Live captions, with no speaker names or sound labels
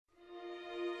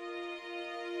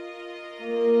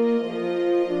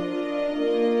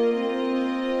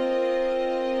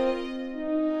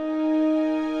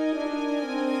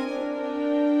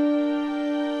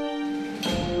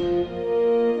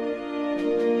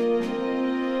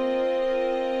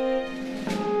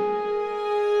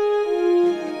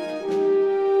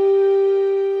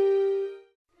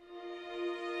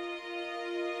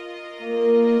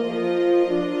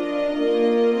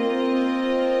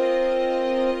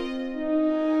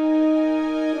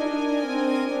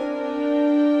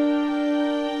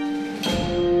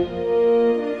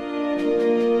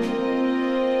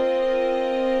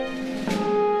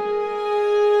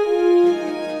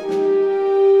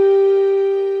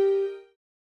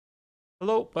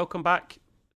Hello, welcome back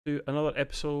to another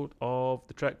episode of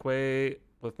The Trekway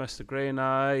with Mr. Gray and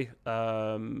I.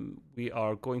 We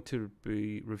are going to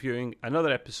be reviewing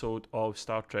another episode of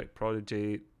Star Trek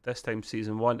Prodigy, this time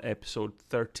Season 1, Episode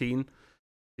 13,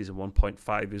 Season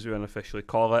 1.5 as we unofficially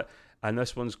call it, and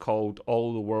this one's called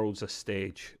All the World's a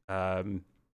Stage.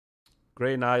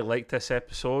 Gray and I liked this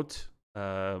episode.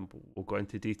 We'll go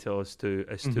into detail as to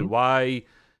why.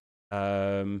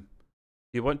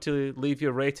 Do you want to leave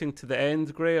your rating to the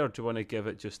end, Gray, or do you want to give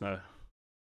it just now?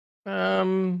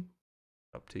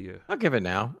 Up to you. I'll give it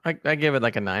now. I give it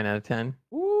like a 9 out of 10.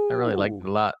 Ooh. I really liked it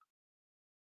a lot.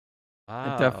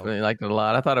 Wow. I definitely liked it a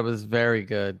lot. I thought it was very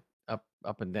good,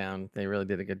 up and down. They really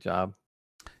did a good job.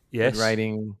 Yes. Good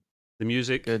writing. The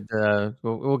music. Good.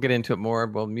 We'll get into it more.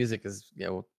 Well, music is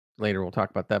later we'll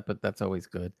talk about that, but that's always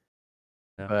good.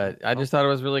 Yeah. But I just thought it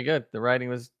was really good. The writing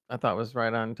was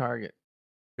right on target.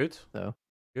 Good. So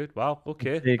good. Wow.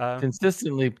 Okay. They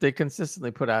consistently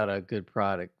put out a good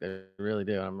product. They really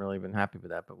do. I'm really been happy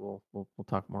with that. But we'll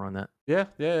talk more on that. Yeah.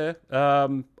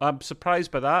 I'm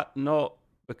surprised by that. Not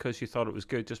because you thought it was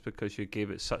good, just because you gave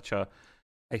it such a.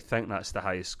 I think that's the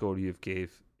highest score you've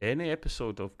gave any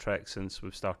episode of Trek since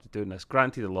we've started doing this.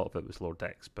 Granted, a lot of it was Lower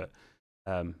Decks, but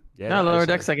yeah. No, Lower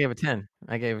Decks. I gave a 10.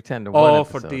 I gave a 10 to one. Oh,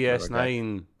 for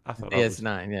DS9. I thought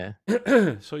DS9, yeah.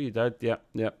 So you did, yeah.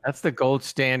 That's the gold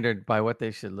standard by what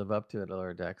they should live up to at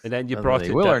Lower Decks. And then you brought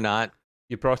it will down, or not.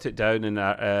 You brought it down in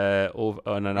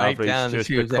on an right average down just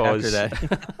because. After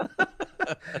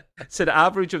that. So the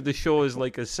average of the show is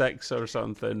like a 6 or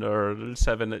something, or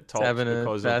 7 at top. 7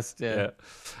 at best, yeah.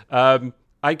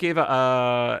 I gave it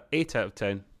a 8 out of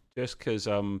 10, just because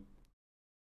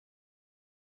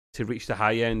to reach the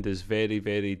high end is very,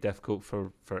 very difficult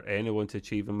for anyone to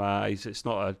achieve in my eyes. It's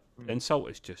not an insult,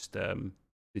 it's just they've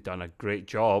done a great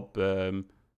job.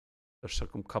 There's a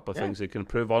couple of things they can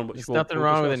improve on. There's nothing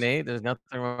wrong with an 8. There's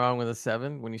nothing wrong with a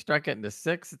 7. When you start getting to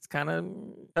 6, it's kind of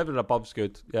 7 above's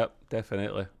good. Yep,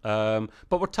 definitely. But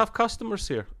we're tough customers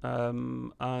here,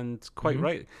 and quite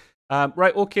right.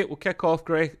 Right, okay, we'll kick off,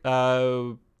 Gray.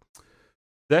 In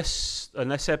this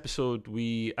episode,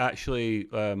 we actually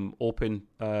open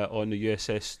on the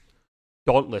USS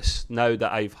Dauntless. Now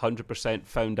that I've 100%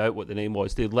 found out what the name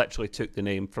was, they literally took the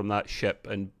name from that ship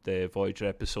in the Voyager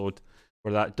episode,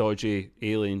 where that dodgy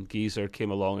alien geezer came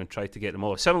along and tried to get them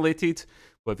all assimilated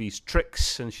with his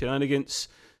tricks and shenanigans.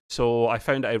 So I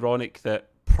found it ironic that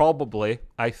probably,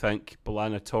 I think,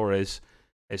 B'Elanna Torres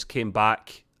has came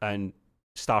back and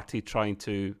started trying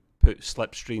to put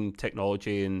slipstream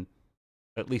technology in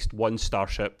at least one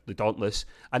starship, the Dauntless,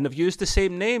 and they've used the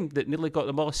same name that nearly got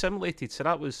them all assimilated. So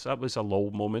that was a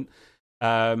lull moment.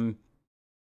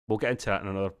 We'll get into that in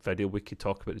another video. We could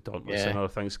talk about the Dauntless and other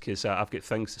things, because I've got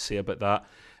things to say about that.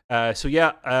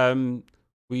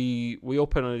 We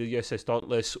open on the USS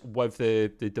Dauntless with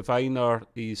the diviner.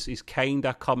 He's kind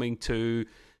of coming to,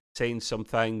 saying some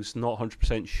things, not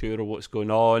 100% sure of what's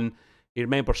going on. He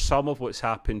remembers some of what's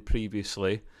happened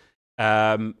previously.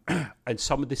 And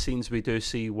some of the scenes we do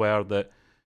see where that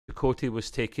Chakotay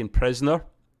was taken prisoner,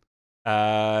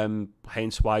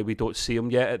 hence why we don't see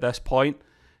him yet at this point.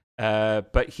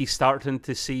 But he's starting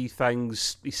to see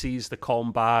things. He sees the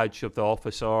comm badge of the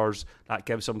officers. That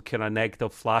gives him kind of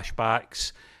negative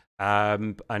flashbacks,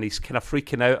 and he's kind of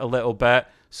freaking out a little bit.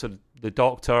 So the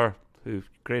Doctor, who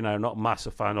Gray and I are not a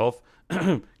massive fan of,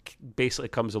 basically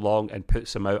comes along and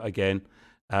puts him out again.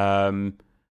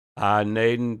 And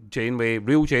then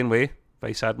real Janeway,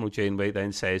 Vice Admiral Janeway,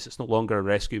 then says it's no longer a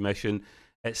rescue mission,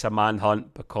 it's a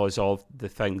manhunt because of the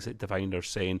things that Diviner's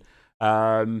saying.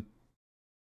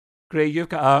 Gray, you've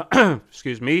got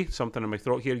excuse me, something in my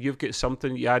throat here. You've got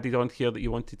something you added on here that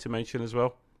you wanted to mention as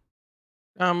well?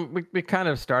 We kind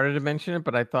of started to mention it,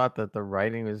 but I thought that the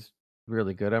writing was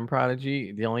really good on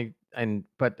Prodigy.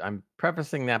 But I'm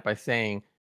prefacing that by saying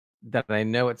that I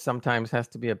know it sometimes has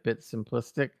to be a bit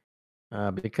simplistic.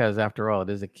 Because after all, it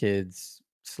is a kids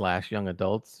slash young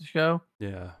adults show.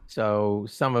 Yeah. So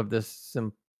some of this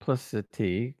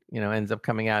simplicity, ends up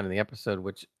coming out in the episode,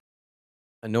 which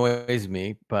annoys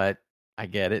me, but I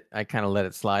get it. I kind of let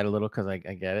it slide a little because I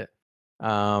get it.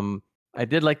 I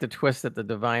did like the twist that the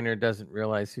diviner doesn't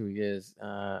realize who he is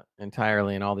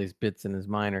entirely, and all these bits in his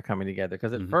mind are coming together.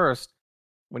 Because at first,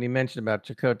 when he mentioned about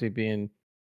Chakotay being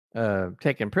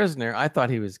taken prisoner, I thought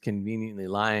he was conveniently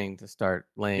lying to start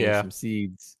laying some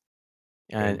seeds.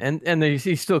 And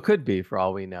he still could be, for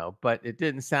all we know, but it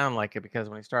didn't sound like it, because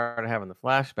when he started having the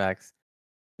flashbacks,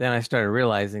 then I started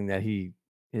realizing that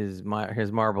his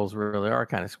marbles really are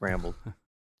kind of scrambled,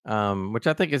 which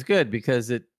I think is good, because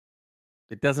it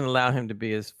doesn't allow him to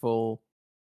be his full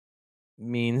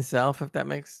mean self, if that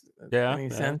makes any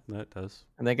sense. That does.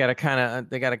 And they got to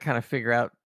kind of figure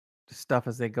out stuff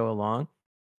as they go along.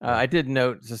 I did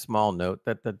note, it's a small note,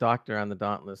 that the doctor on the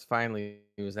Dauntless finally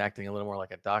was acting a little more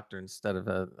like a doctor instead of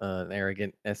an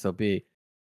arrogant SOB,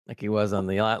 like he was on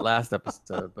the last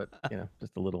episode. But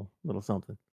just a little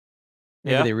something.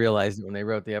 Maybe they realized it when they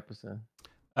wrote the episode.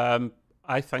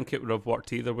 I think it would have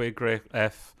worked either way, Gray,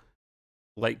 if,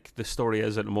 like the story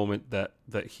is at the moment,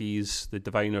 that he's the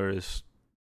diviner is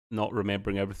not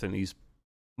remembering everything. His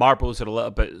marbles are a little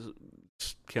bit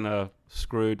kind of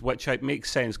screwed, which makes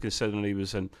sense considering he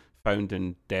was found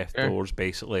in death doors,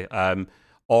 basically.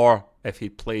 Or if he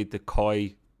played the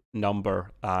coy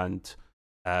number and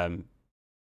kind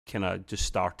of just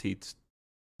started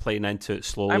playing into it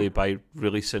slowly by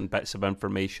releasing bits of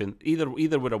information. Either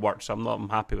would have worked, so I'm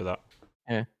happy with that.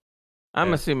 Yeah.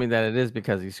 I'm assuming that it is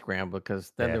because he scrambled,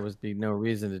 because then there would be no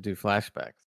reason to do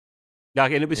flashbacks. Yeah,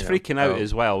 and it was freaking out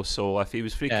as well. So if he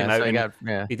was freaking out,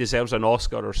 he deserves an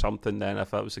Oscar or something. Then,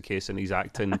 if that was the case, and he's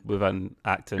acting within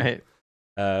acting. Right.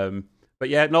 But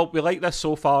yeah, no, we like this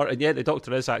so far, and the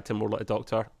Doctor is acting more like a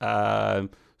doctor.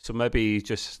 So maybe he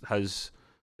just has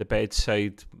the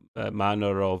bedside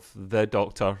manner of the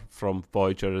Doctor from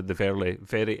Voyager in the very,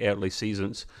 very early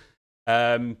seasons.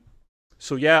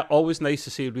 So yeah, always nice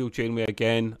to see real Janeway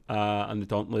again and the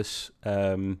Dauntless.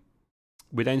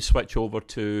 We then switch over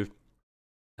to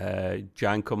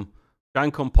Jankum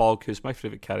Pog, who's my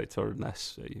favourite character in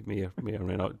this. You may or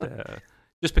may not,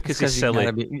 just because he's silly.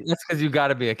 That's because you got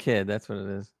to be a kid. That's what it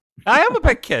is. I am a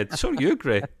big kid. So are you,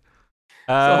 Gray.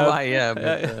 So am I,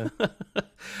 yeah.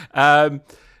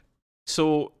 But,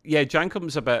 so yeah,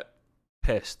 Jankum's a bit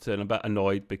pissed and a bit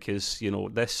annoyed because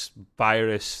this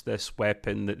virus, this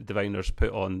weapon that the diviners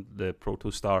put on the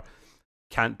protostar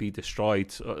can't be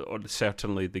destroyed, or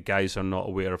certainly the guys are not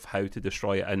aware of how to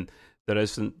destroy it, and there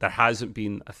hasn't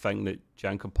been a thing that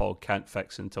Jankum Pog can't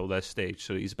fix until this stage.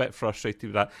 So he's a bit frustrated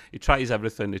with that. He tries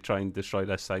everything to try and destroy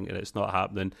this thing, and it's not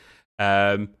happening.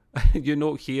 You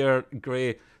note here,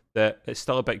 Gray, that it's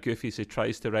still a bit goofy as he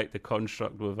tries to wreck the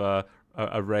construct with a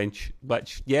wrench,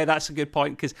 which, that's a good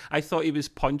point, because I thought he was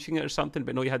punching it or something,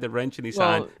 but no, he had the wrench in his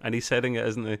hand, and he's setting it,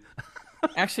 isn't he?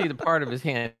 Actually, the part of his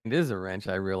hand is a wrench,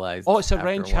 I realized. Oh, it's a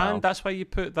wrench hand? That's why you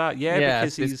put that? Yeah,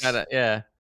 because he's...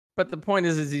 But the point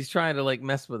is he's trying to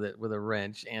mess with it with a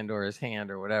wrench or his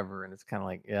hand or whatever, and it's kind of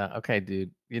like, okay,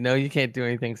 dude, you can't do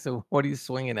anything, so what are you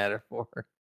swinging at it for?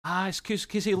 It's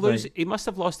because he must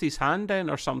have lost his hand then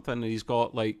or something, and he's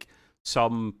got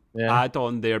some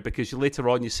add-on there, because later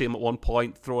on you see him at one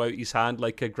point throw out his hand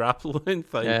like a grappling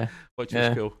thing, which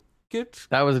was cool. Good.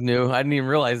 That was new. I didn't even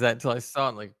realize that until I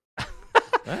saw it.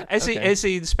 Is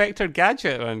he Inspector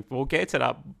Gadget? And we'll get to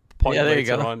that point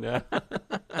later on. Yeah.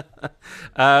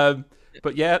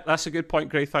 But yeah, that's a good point,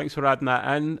 Gray. Thanks for adding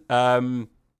that in.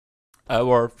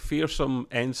 Our fearsome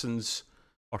ensigns,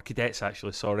 or cadets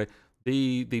actually, sorry,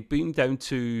 they beamed down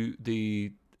to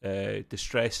the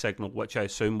distress signal, which I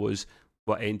assume was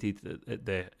what ended at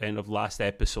the end of last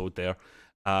episode there,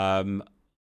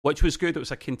 which was good. It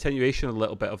was a continuation a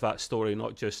little bit of that story,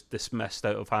 not just dismissed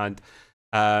out of hand.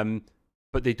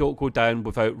 But they don't go down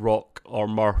without Rock or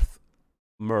Murph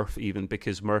even,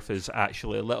 because Murph is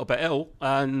actually a little bit ill,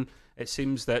 and it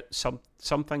seems that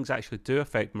some things actually do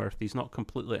affect Murph. He's not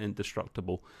completely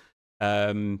indestructible.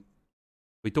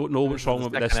 We don't know what's wrong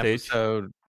with this stage.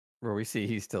 Episode where we see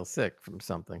he's still sick from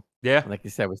something. Yeah. Like you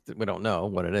said, we don't know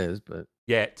what it is, but...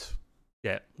 Yet.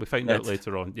 Yeah, we find out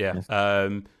later on. Yeah.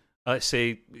 Yes. Let's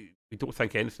say we don't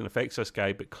think anything affects this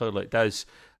guy, but clearly it does.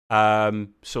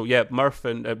 So yeah, Murph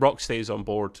and Rock stays on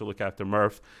board to look after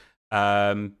Murph.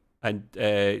 And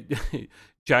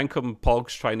Jankum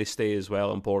Pog's trying to stay as well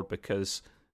on board, because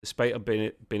despite him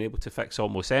being able to fix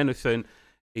almost anything,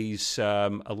 he's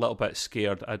a little bit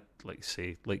scared. I'd like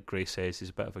Gray says, he's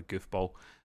a bit of a goofball.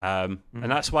 And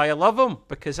that's why I love him,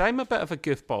 because I'm a bit of a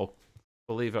goofball.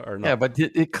 believe it or not. Yeah, but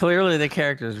clearly the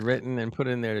character is written and put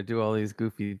in there to do all these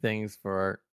goofy things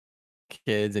for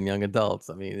kids and young adults.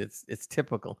 I mean, it's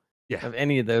typical of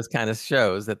any of those kind of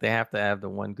shows that they have to have the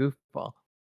one goofball.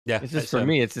 Yeah, it's just for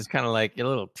me, it's just kind of like a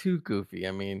little too goofy.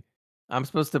 I mean, I'm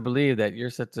supposed to believe that you're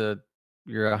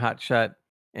a hotshot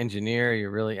engineer.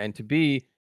 You're really, and to be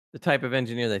the type of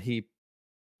engineer that he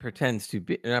pretends to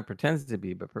be, not pretends to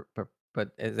be, but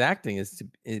his acting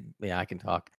yeah, I can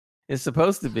talk. Is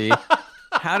supposed to be.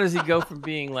 How does he go from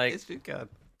being like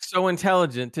so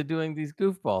intelligent to doing these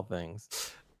goofball things?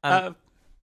 I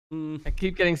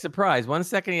keep getting surprised. 1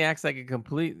 second he acts like a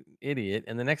complete idiot,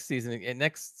 and the next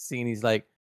scene he's like,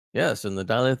 "Yes, and the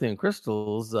dilithium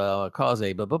crystals cause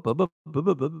a blah, blah, blah, blah, blah,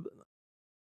 blah, blah, blah."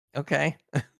 Okay,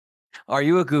 are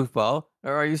you a goofball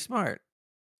or are you smart?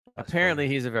 Apparently,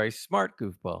 he's a very smart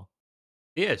goofball.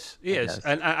 He is,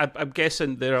 and I'm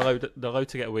guessing they're allowed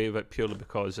to get away with it purely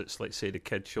because it's, like, say, the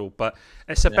kids show. But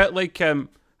it's a bit like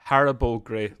Haribo,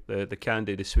 Gray, the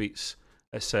candy, the sweets.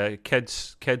 It's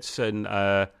kids and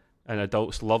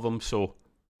adults love them, so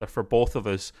they're for both of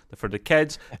us. They're for the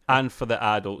kids and for the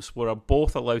adults. We're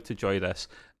both allowed to enjoy this.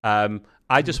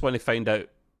 I just want to find out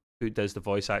who does the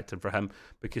voice acting for him,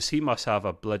 because he must have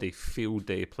a bloody field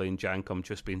day playing Jankum,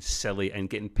 just being silly and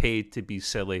getting paid to be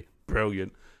silly.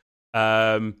 Brilliant.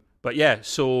 But yeah,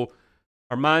 so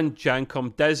our man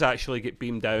Jankum does actually get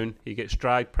beamed down. He gets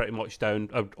dragged pretty much down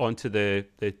onto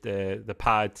the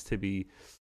pad to be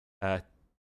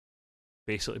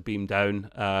basically beamed down.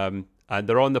 And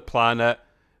they're on the planet.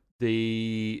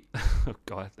 Oh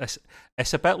God,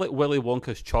 it's a bit like Willy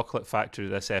Wonka's Chocolate Factory.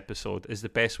 This episode is the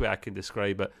best way I can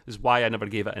describe it. Is why I never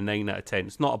gave it a 9 out of 10.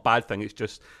 It's not a bad thing. It's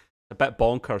just a bit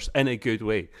bonkers in a good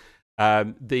way.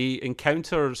 They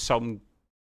encounter some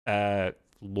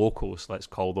locals, let's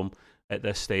call them, at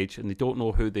this stage, and they don't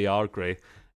know who they are, Gray.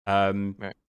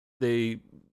 Right. The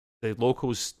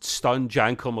locals stun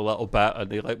Jankum a little bit, and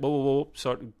they're like, whoa,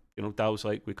 sort of, Dal's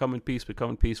like, we come in peace,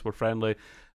 we're friendly.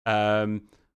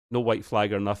 No white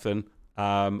flag or nothing.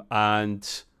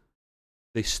 And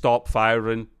they stop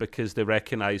firing because they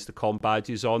recognise the comm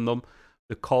badges on them.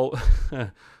 They call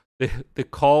they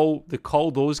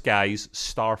call those guys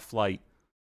Starflight.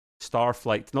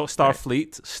 Starflight, not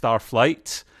Starfleet,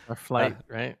 Starflight. Starflight,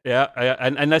 right? Yeah,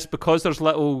 and that's because there's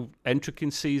little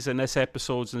intricacies in this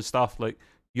episodes and stuff, like,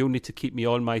 you'll need to keep me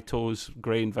on my toes,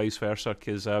 Gray, and vice versa,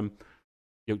 because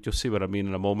you'll see what I mean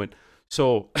in a moment.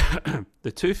 So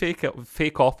the two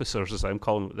fake officers, as I'm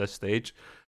calling them at this stage,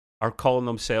 are calling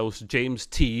themselves James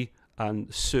T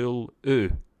and Sool U,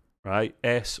 right?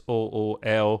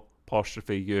 SOOL''U,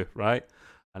 right?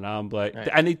 And I'm like, right.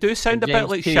 And they do sound a bit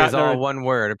like T Shatner. Is all one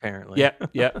word, apparently. Yeah,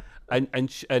 and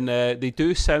they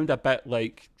do sound a bit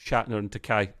like Shatner and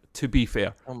Takai. To be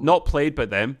fair, not played by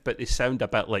them, but they sound a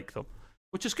bit like them,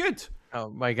 which is good. Oh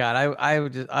my God,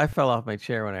 I fell off my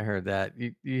chair when I heard that.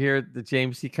 You hear the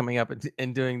James T coming up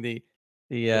and doing the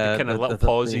kind of little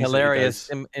pauses, the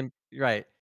hilarious, right?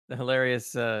 The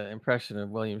hilarious impression of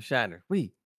William Shatner.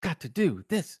 We got to do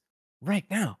this right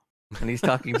now. And he's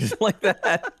talking just like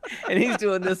that, and he's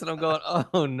doing this, and I'm going,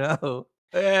 "Oh no!"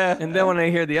 Yeah. And then when I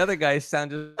hear the other guys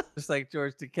sound just like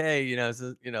George Takei,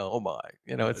 oh my,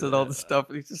 it's all the stuff.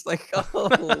 And he's just like, "Oh,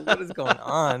 what is going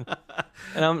on?"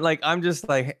 And I'm just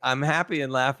like, I'm happy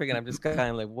and laughing, and I'm just kind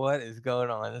of like, "What is going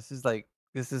on? This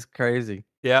is crazy."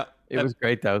 Yeah, it was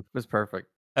great though. It was perfect.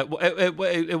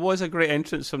 It was a great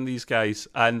entrance from these guys,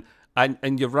 and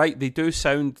you're right, they do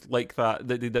sound like that.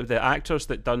 The actors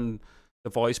that done the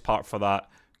voice part for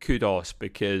that, kudos,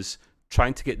 because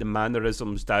trying to get the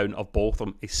mannerisms down of both of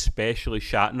them, especially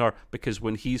Shatner, because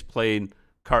when he's playing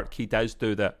Kirk, he does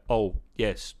do that, oh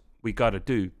yes, we gotta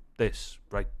do this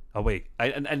right away,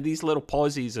 and these little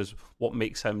pauses is what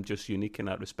makes him just unique in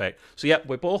that respect. So yeah,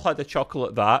 we both had a chuckle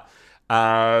at that.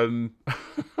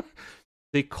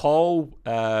 They call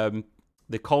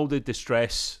the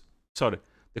distress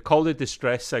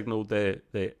signal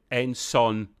the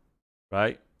Ensign,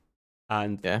 right?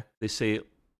 And they say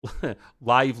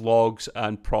live logs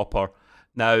and proper.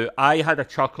 Now, I had a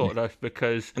chuckle at this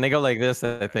because... And they go like this,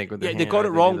 I think. With they got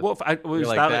it wrong. What if was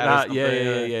like that?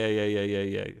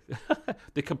 Yeah.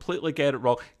 They completely get it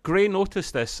wrong. Gray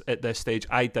noticed this at this stage.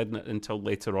 I didn't until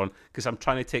later on, because I'm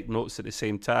trying to take notes at the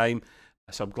same time.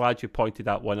 So I'm glad you pointed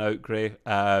that one out, Gray.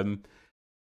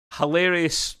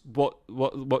 Hilarious what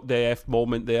the F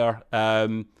moment there.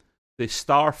 The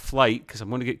Starflight, because I'm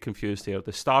going to get confused here.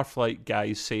 The Starflight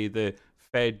guys say the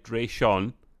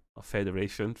Federation.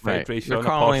 Right. They're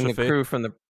calling the crew from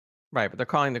the but they're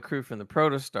calling the crew from the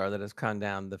Protostar that has come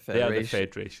down the Federation. Yeah,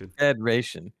 the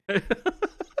Federation.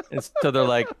 And so they're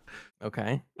like,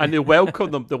 okay. And they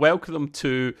welcome them. They welcome them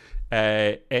to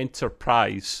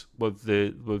Enterprise with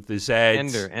the Z.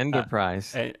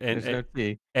 Enterprise. There's no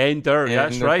T. Ender.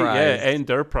 That's right. Yeah,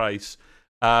 Enterprise.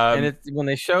 And it's when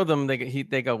they show them,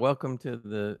 they go, welcome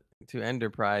to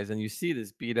Enterprise, and you see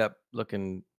this beat up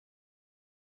looking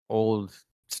old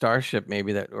starship,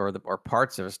 maybe or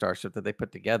parts of a starship that they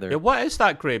put together. Yeah, what is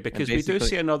that, Gray? Because we do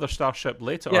see another starship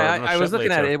later. Yeah, I was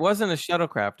looking at it. It wasn't a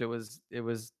shuttlecraft. It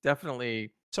was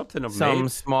definitely something of some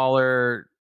smaller.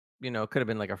 Could have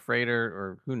been like a freighter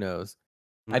or who knows.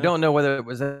 Yeah. I don't know whether it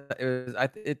was.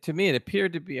 To me, it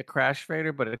appeared to be a crash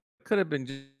freighter, but it could have been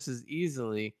just as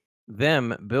easily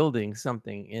them building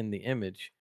something in the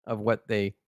image of what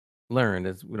they learned.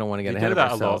 As we don't want to get ahead of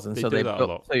ourselves, and so they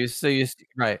built. So you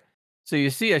right. So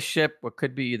you see a ship, what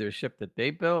could be either a ship that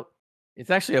they built. It's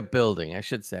actually a building, I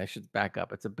should say. I should back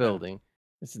up. It's a building. Yeah.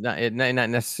 It's not. It may not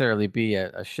necessarily be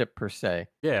a ship per se.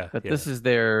 Yeah. But this is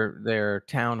their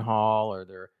town hall or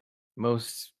their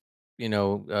most,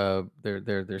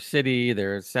 their city,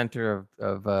 their center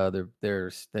of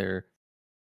their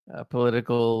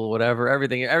political whatever.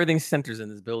 Everything centers in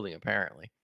this building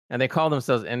apparently, and they call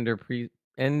themselves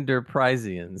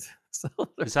Enterprisians. So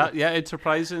is that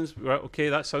Enterprisans? Right, okay,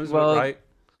 that sounds about right.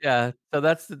 Yeah, so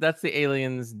that's the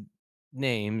aliens'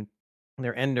 name.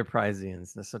 They're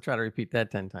Enterprisians. So try to repeat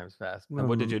that 10 times fast. And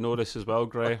what did you notice as well,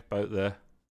 Gray, about the?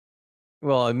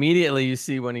 Well, immediately you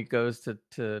see when he goes to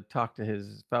talk to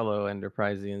his fellow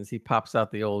Enterprisians, he pops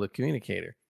out the old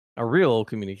communicator, a real old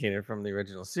communicator from the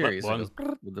original series. It goes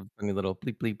with the funny little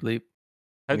bleep bleep bleep.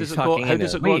 How does it go? How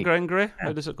does it go again, Gray?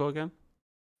 How does it go again?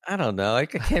 I don't know. I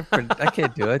can't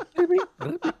do it.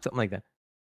 Something like that.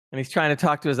 And he's trying to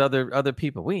talk to his other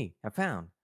people. We have found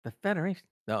the Federation.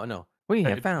 No. We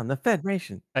have found the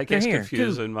Federation. It gets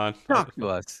confusing, man. Talk to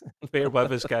us. Bear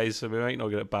with us, guys, so we might not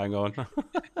get it bang on.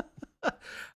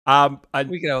 We're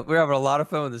having a lot of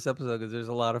fun with this episode because there's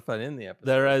a lot of fun in the episode.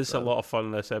 There is a lot of fun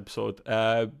in this episode.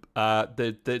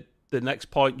 The next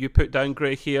point you put down,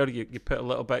 Gray, here, you put a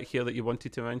little bit here that you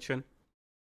wanted to mention.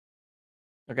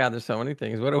 Oh God, there's so many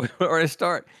things. Where to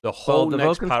start? The whole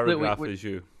next paragraph is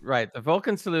you. Right. The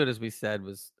Vulcan salute, as we said,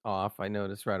 was off. I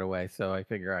noticed right away. So I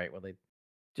figure, all right, well, they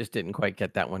just didn't quite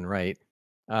get that one right.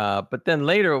 But then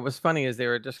later, what was funny is they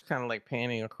were just kind of like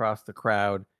panning across the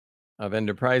crowd of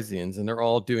Enterprisians, and they're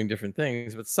all doing different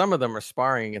things. But some of them are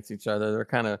sparring against each other. They're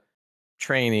kind of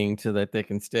training so that they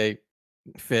can stay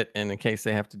fit, and in case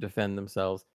they have to defend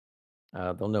themselves,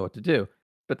 they'll know what to do.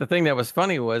 But the thing that was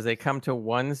funny was they come to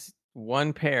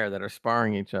one pair that are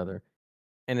sparring each other,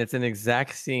 and it's an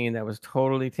exact scene that was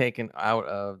totally taken out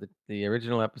of the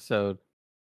original episode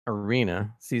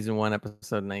Arena, season 1,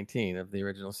 episode 19 of the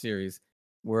original series,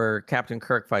 where Captain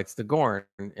Kirk fights the Gorn.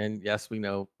 And yes, we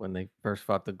know when they first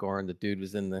fought the Gorn, the dude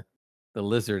was in the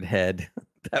lizard head.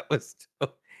 That was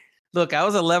look, I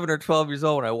was 11 or 12 years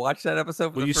old when I watched that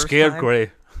episode. Were you scared,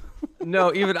 Gray?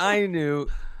 No, even I knew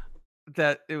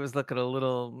that it was looking a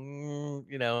little,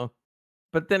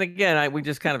 But then again, we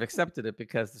just kind of accepted it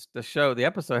because the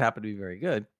episode happened to be very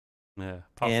good. Yeah.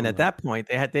 And at that point,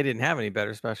 they didn't have any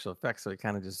better special effects, so we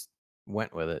kind of just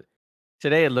went with it.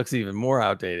 Today, it looks even more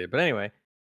outdated. But anyway,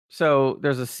 so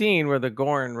there's a scene where the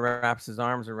Gorn wraps his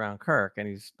arms around Kirk, and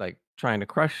he's like trying to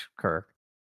crush Kirk.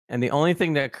 And the only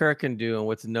thing that Kirk can do, and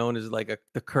what's known as like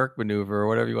the Kirk maneuver or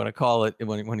whatever you want to call it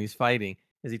when he's fighting,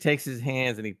 is he takes his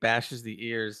hands and he bashes the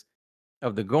ears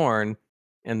of the Gorn.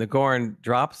 And the Gorn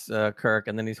drops Kirk,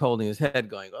 and then he's holding his head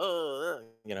going, oh,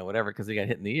 whatever, because he got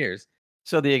hit in the ears.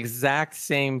 So the exact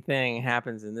same thing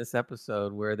happens in this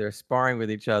episode where they're sparring with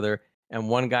each other, and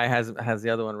one guy has the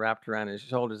other one wrapped around his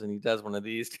shoulders, and he does one of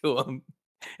these to him.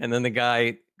 And then the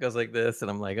guy goes like this, and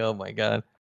I'm like, oh, my God.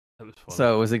 That was fun.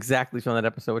 So it was exactly from that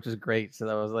episode, which is great. So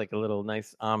that was like a little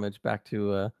nice homage back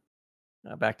to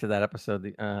that episode,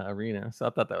 the Arena. So I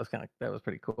thought that was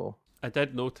pretty cool. I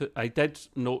did note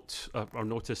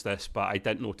this, but I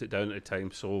didn't note it down at the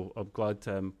time. So I'm glad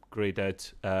Gray did.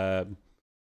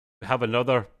 We have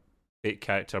another fake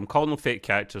character. I'm calling them fake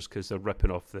characters because they're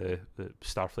ripping off the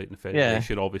Starfleet and the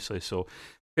Federation, obviously. So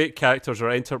fake characters are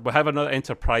we have another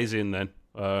Enterprisian then.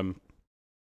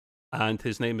 And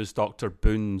his name is Dr.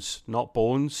 Boons, not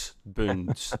Bones,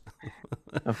 Boons.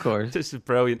 Of course. This is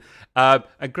brilliant.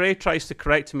 And Gray tries to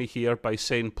correct me here by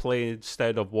saying play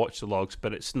instead of watch the logs,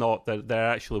 but it's not. They're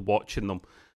actually watching them.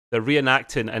 They're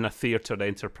reenacting in a theatre,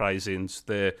 Enterprisings,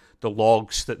 the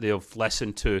logs that they have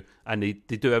listened to, and they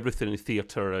do everything in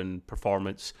theatre and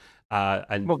performance.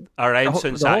 And our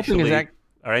ensigns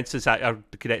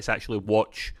cadets actually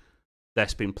watch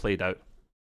this being played out.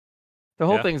 The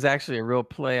whole thing's actually a real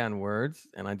play on words,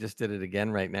 and I just did it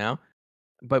again right now.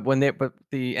 but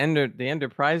the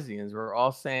Enterpriseians were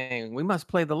all saying, we must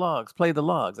play the logs, play the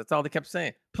logs. That's all they kept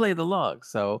saying, play the logs.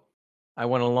 So I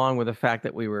went along with the fact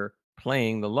that we were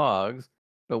playing the logs.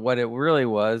 But what it really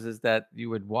was is that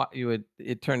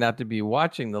it turned out to be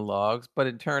watching the logs, but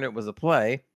in turn it was a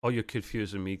play. Oh, you're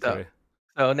confusing me, So, Gray.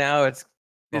 so now it's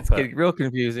getting real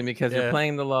confusing because you're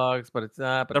playing the logs, but it's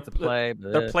not, but it's a play.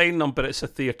 They're playing them, but it's a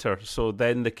theatre. So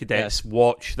then the cadets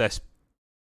watch this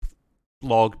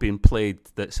log being played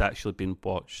that's actually being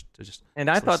watched. And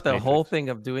I thought the whole thing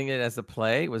of doing it as a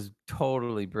play was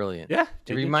totally brilliant. Yeah.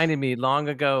 It reminded me long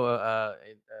ago,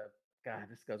 God,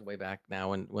 this goes way back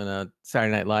now when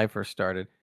Saturday Night Live first started,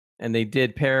 and they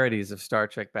did parodies of Star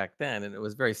Trek back then, and it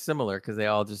was very similar because they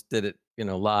all just did it,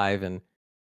 live and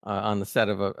on the set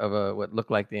of a what looked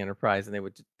like the Enterprise, and they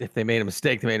would, if they made a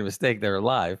mistake, they were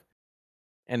live,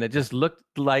 and it just looked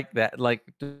like that, like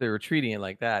they were treating it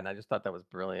like that, and I just thought that was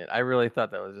brilliant. I really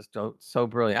thought that was just so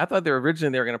brilliant. I thought they were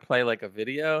going to play like a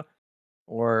video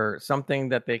or something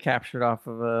that they captured off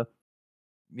of a,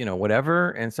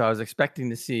 whatever, and so I was expecting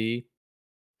to see,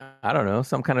 I don't know,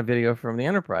 some kind of video from the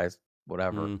Enterprise,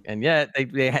 whatever. And yet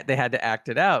they had to act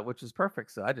it out, which was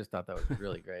perfect. So I just thought that was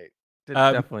really great.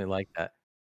 Definitely like that.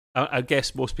 I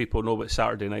guess most people know what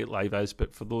Saturday Night Live is,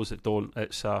 but for those that don't,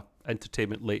 it's a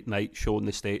entertainment late night show in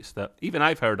the States that even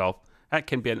I've heard of. That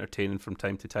can be entertaining from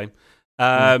time to time.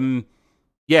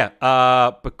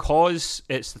 Because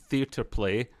it's the theatre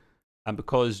play and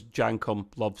because Jankum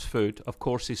loves food, of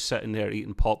course he's sitting there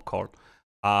eating popcorn.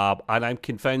 And I'm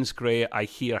convinced, Gray, I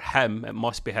hear him, it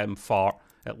must be him, fart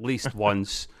at least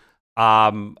once.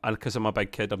 And because I'm a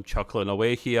big kid, I'm chuckling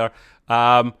away here.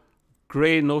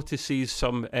 Gray notices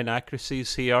some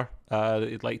inaccuracies here that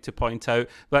he'd like to point out.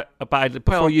 But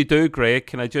before you do, Gray,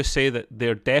 can I just say that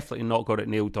they're definitely not got it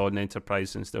nailed on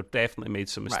Enterpriseians. They're definitely made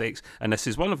some mistakes, and this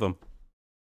is one of them.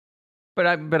 But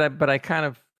I'm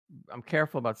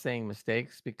careful about saying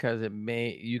mistakes because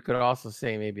you could also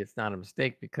say maybe it's not a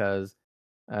mistake because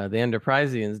the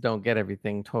Enterpriseians don't get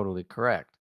everything totally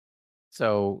correct.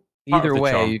 So either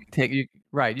way, you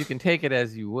can take it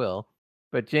as you will.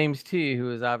 But James T,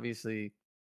 who is obviously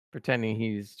pretending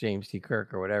he's James T.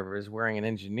 Kirk or whatever, is wearing an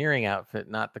engineering outfit,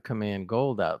 not the Command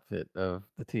Gold outfit of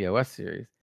the TOS series.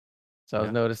 So I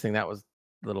was noticing that was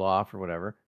a little off or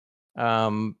whatever.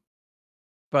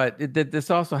 But this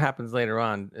also happens later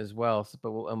on as well.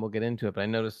 We'll get into it. But I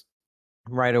noticed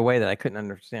right away that I couldn't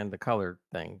understand the color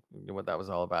thing, what that was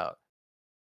all about.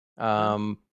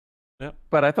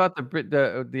 But I thought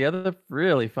the other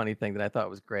really funny thing that I thought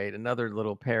was great, another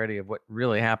little parody of what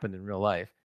really happened in real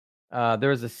life. There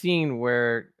was a scene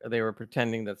where they were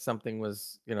pretending that something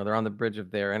was, they're on the bridge of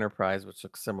their Enterprise, which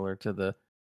looks similar to the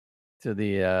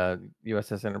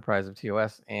USS Enterprise of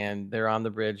TOS, and they're on the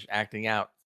bridge acting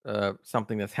out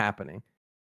something that's happening.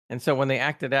 And so when they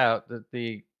acted out,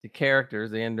 the characters,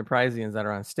 the Enterpriseians that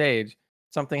are on stage,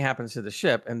 something happens to the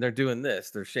ship, and they're doing this.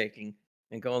 They're shaking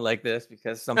and going like this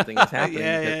because something is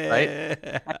happening. Right?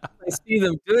 I see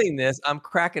them doing this, I'm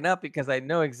cracking up because I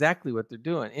know exactly what they're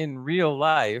doing. In real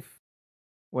life,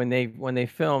 when they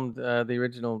filmed the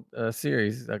original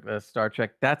series, Star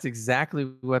Trek, that's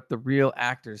exactly what the real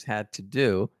actors had to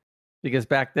do, because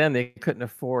back then they couldn't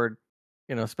afford,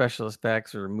 special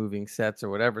effects or moving sets or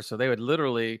whatever. So they would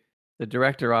literally, the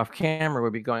director off camera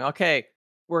would be going, okay,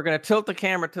 we're going to tilt the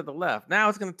camera to the left. Now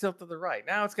it's going to tilt to the right.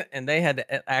 Now it's going to, and they had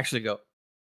to actually go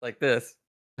like this,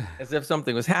 as if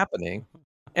something was happening,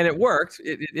 and it worked.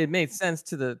 It made sense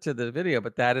to the video,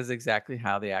 but that is exactly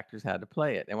how the actors had to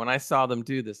play it. And when I saw them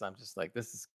do this, I'm just like,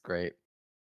 this is great.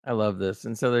 I love this.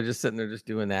 And so they're just sitting there just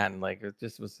doing that, and like it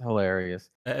just was hilarious.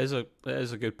 It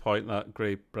is a good point that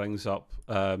Gray brings up.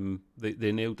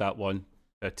 They nailed that one,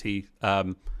 T.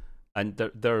 And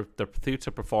their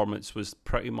theatre performance was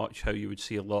pretty much how you would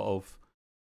see a lot of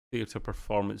theatre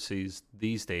performances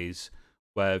these days,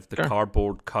 with the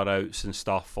cardboard cutouts and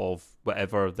stuff of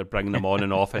whatever they're bringing them on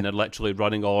and off, and they're literally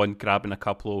running on, grabbing a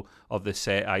couple of the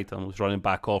set items, running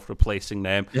back off, replacing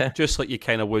them, just like you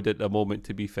kind of would at the moment.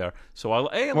 To be fair, so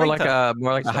I more like a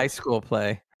high school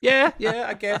play. Yeah,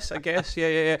 I guess,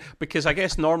 yeah. Because I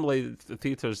guess normally the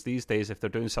theatres these days, if they're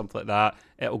doing something like that,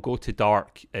 it'll go to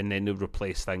dark and then they'll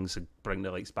replace things and bring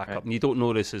the lights back up, and you don't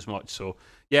notice as much. So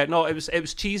yeah, no, it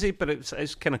was cheesy, but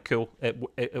it's kind of cool.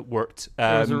 It worked.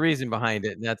 There was a reason behind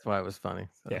it, and that's why it was funny.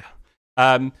 So. Yeah.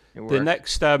 The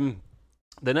next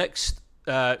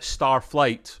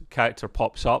Starflight character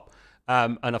pops up,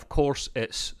 and of course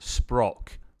it's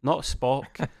Sprock. Not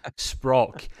Spock,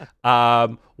 Sprock,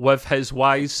 with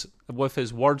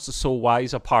his words so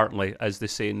wise, apparently, as they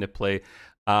say in the play.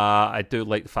 I do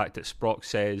like the fact that Sprock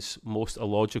says most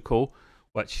illogical,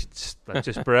 which is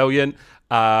just brilliant.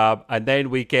 And then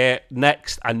we get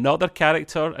next another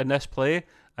character in this play,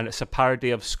 and it's a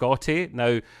parody of Scotty.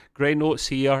 Now, Grey notes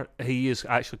here, he is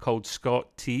actually called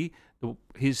Scott T.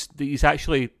 He's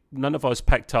actually, none of us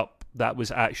picked up that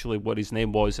was actually what his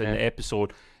name was in the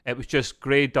episode. It was just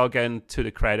Grey dug into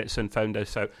the credits and found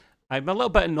this out. I'm a little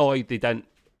bit annoyed they didn't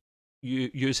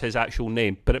use his actual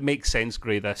name, but it makes sense,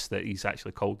 Grey, that he's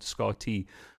actually called Scotty.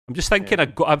 I'm just thinking,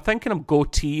 I'm thinking of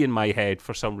goatee in my head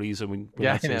for some reason when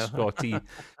I say Scotty.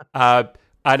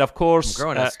 And of course, I'm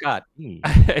growing a Scott.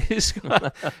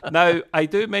 Now, I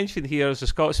do mention here, as a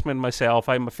Scotsman myself,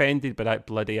 I'm offended by that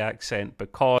bloody accent,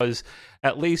 because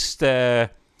at least James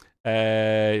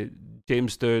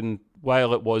Doohan,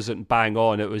 while it wasn't bang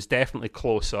on, it was definitely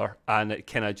closer, and it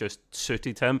kind of just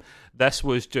suited him. This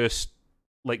was just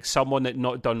like someone that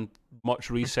not done much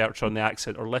research on the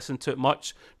accent or listened to it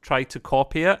much, tried to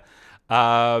copy it.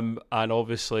 And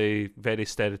obviously very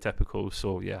stereotypical.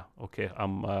 So yeah, okay,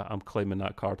 I'm claiming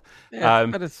that card. Yeah,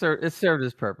 but it served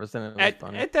its purpose, and it was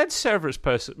funny. It did serve its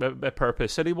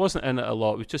purpose, and he wasn't in it a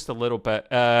lot. It was just a little bit.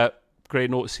 Great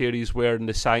notes here. He's wearing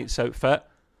the science outfit.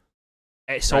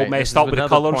 It's all messed up with the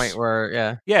colours. Point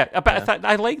where, but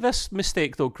I like this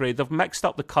mistake though, Gray. They've mixed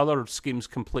up the colour schemes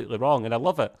completely wrong, and I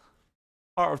love it.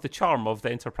 Part of the charm of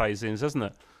the Enterprisings, isn't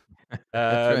it?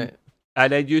 That's right.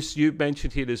 And then you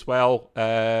mentioned here as well,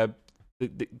 the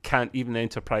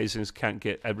Enterprisings can't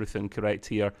get everything correct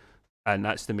here, and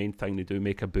that's the main thing they do,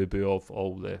 make a boo-boo of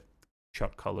all the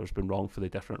shirt colours being wrong for the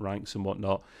different ranks and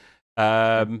whatnot.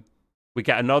 We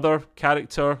get another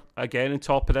character again on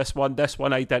top of this one. This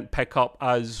one I didn't pick up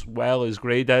as well as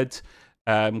Gray did,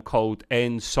 called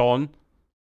Ensign,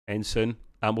 and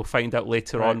we'll find out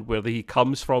later on where he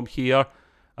comes from here.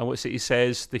 And what's it he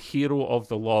says? The hero of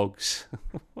the logs.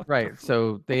 Right.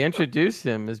 So they introduce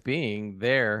him as being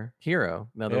their hero.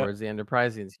 In other words, the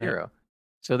Enterprising's hero.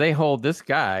 So they hold this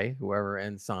guy, whoever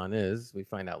Ensign is, we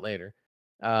find out later,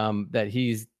 that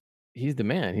he's the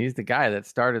man. He's the guy that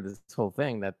started this whole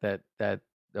thing that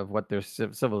of what their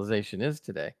civilization is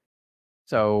today.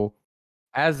 So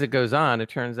as it goes on, it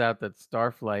turns out that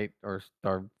Starflight or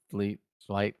Starfleet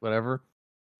flight, whatever,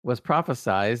 was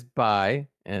prophesized by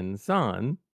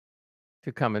Ensign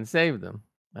to come and save them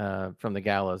from the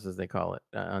gallows, as they call it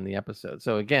on the episode.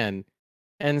 So again,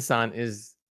 Ensign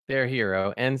is their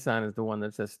hero. Ensign is the one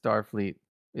that says Starfleet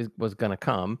was going to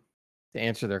come to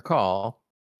answer their call,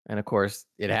 and of course,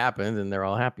 it happened, and they're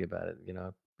all happy about it.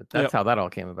 But that's how that all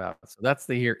came about. So that's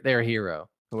their hero,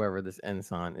 whoever this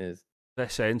Ensign is.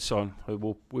 This Ensign,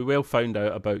 who we will find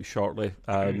out about shortly.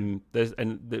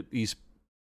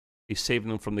 He's saving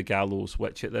them from the gallows,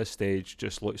 which at this stage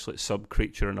just looks like some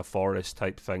creature in a forest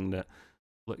type thing that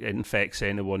infects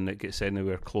anyone that gets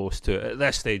anywhere close to it. At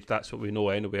this stage, that's what we know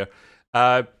anywhere.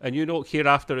 And you note here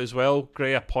after as well,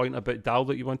 Gray, a point about Dal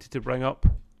that you wanted to bring up?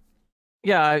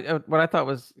 Yeah, what I thought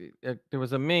was there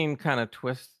was a main kind of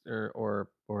twist or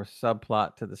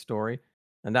subplot to the story,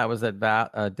 and that was that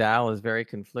Dal is very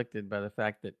conflicted by the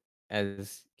fact that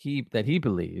he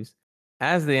believes,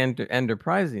 as the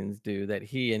Enterprisings do, that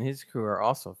he and his crew are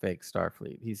also fake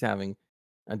Starfleet. He's having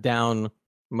a down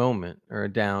moment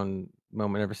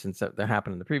ever since that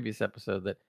happened in the previous episode,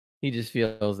 that he just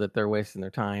feels that they're wasting their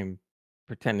time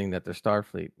pretending that they're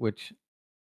Starfleet, which,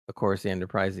 of course, the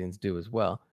Enterprisings do as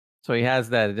well. So he has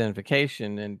that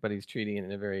identification, but he's treating it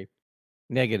in a very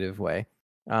negative way.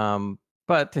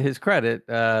 But to his credit,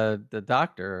 the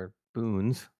Doctor,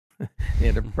 Boons, the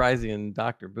Enterprisian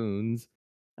Dr. Boons,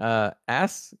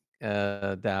 asks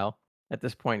Dal at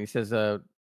this point, he says, do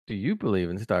you believe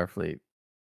in Starfleet?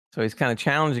 So he's kind of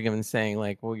challenging him and saying,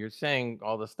 like, well, you're saying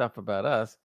all the stuff about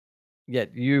us,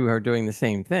 yet you are doing the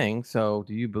same thing. So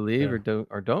do you believe or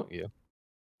don't you?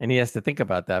 And he has to think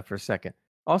about that for a second.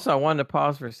 Also, I wanted to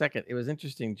pause for a second. It was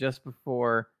interesting just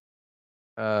before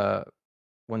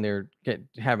when they're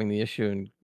having the issue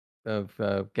of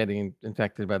getting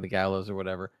infected by the gallows or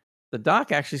whatever, the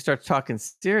Doc actually starts talking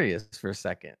serious for a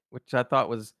second, which I thought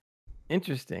was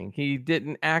interesting. He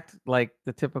didn't act like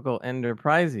the typical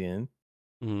Enterprisian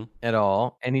at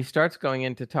all. And he starts going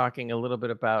into talking a little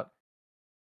bit about,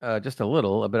 just a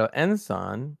little, about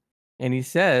Ensign. And he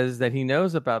says that he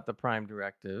knows about the Prime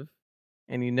Directive,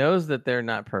 and he knows that they're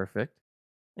not perfect,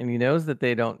 and he knows that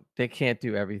they can't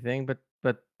do everything, but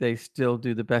they still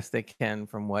do the best they can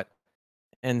from what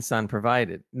Ensign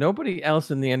provided. Nobody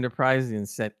else in the Enterprising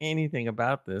said anything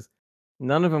about this.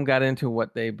 None of them got into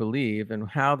what they believe and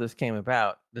how this came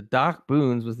about. The Doc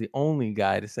Boons was the only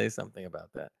guy to say something about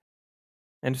that.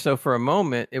 And so for a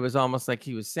moment, it was almost like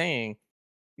he was saying,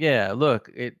 yeah,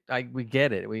 look, we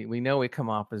get it. We know we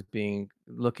come off as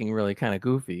looking really kind of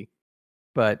goofy,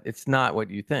 but it's not what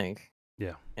you think.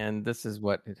 Yeah. And this is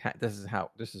what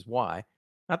this is why.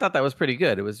 I thought that was pretty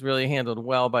good. It was really handled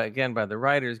well by the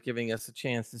writers, giving us a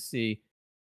chance to see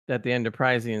that the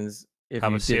Enterpriseians, if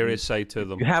Have you a serious didn't, side to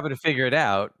them. you happen to figure it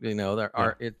out, there Yeah.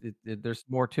 are there's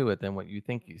more to it than what you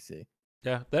think you see.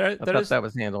 Yeah. I thought that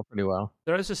was handled pretty well.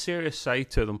 There is a serious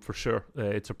side to them for sure.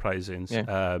 Enterpriseians.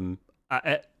 Yeah.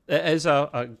 It is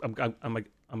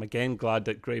I'm again glad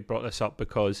that Gray brought this up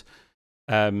because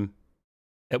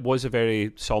it was a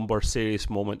very somber, serious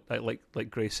moment.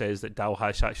 Like Gray says, that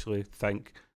Dalhash actually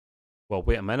think, well,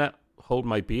 wait a minute, hold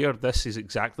my beer. This is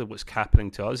exactly what's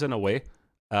happening to us in a way.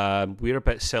 We're a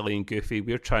bit silly and goofy.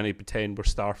 We're trying to pretend we're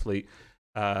Starfleet,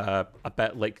 a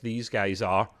bit like these guys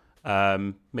are.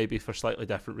 Maybe for slightly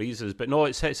different reasons, but no,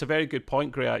 it's a very good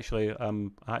point, Gray. Actually, I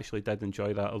actually did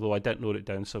enjoy that, although I didn't note it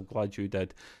down, so I'm glad you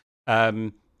did.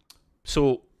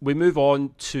 So we move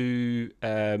on to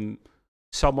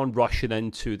someone rushing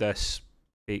into this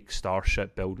fake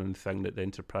starship building thing that the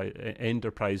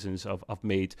Enterpriseians have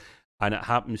made, and it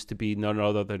happens to be none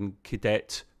other than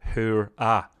Cadet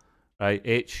Hur-A, right?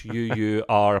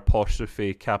 H-U-U-R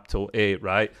apostrophe capital A,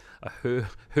 right?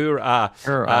 Hur-A.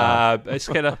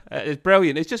 It's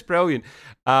brilliant. It's just brilliant.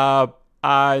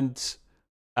 And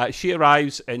she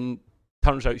arrives and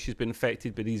turns out she's been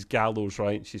infected by these gallows,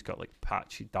 right? She's got like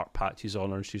dark patches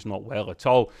on her, and she's not well at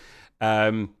all.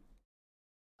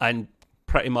 And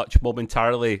pretty much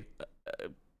momentarily,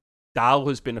 Dal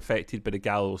has been affected by the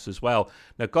gallows as well.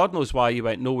 Now, God knows why he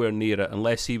went nowhere near it,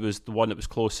 unless he was the one that was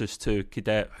closest to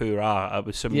Cadet Hurrah. I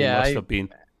would assume he must have been,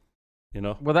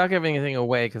 Without giving anything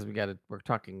away, because we're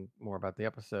talking more about the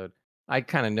episode. I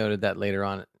kind of noted that later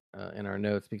on in our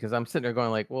notes, because I'm sitting there going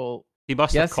like, well, he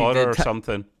must have caught her or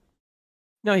something.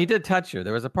 No, he did touch her.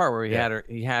 There was a part where he had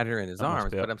her in his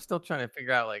arms, but I'm still trying to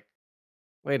figure out like,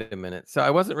 wait a minute. So I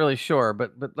wasn't really sure,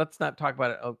 but let's not talk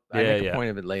about it. I make a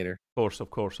point of it later. Of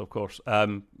course.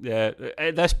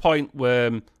 At this point,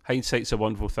 hindsight's a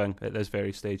wonderful thing at this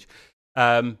very stage.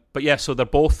 But yeah, so they're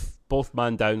both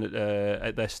man down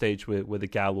at this stage with the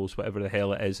gallows, whatever the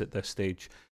hell it is at this stage.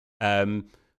 The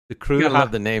crew. You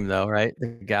love the name though, right? The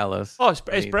gallows. Oh,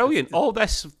 it's brilliant. All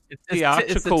this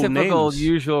theatrical it's a typical, names.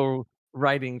 Usual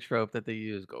writing trope that they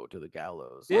use. Go to the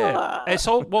gallows. Yeah, it's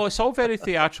all very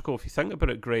theatrical if you think about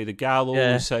it, Gray. The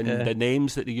gallows and the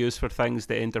names that they use for things,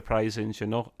 the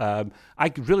Enterpriseians.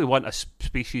 I really want a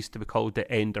species to be called the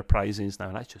Enterpriseians now,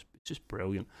 and that's just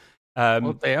brilliant.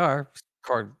 Well, they are, as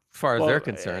far as they're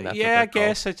concerned. That's I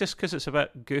guess it's just because it's a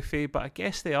bit goofy, but I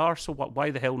guess they are. So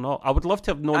why the hell not? I would love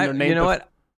to have known their name. You know what?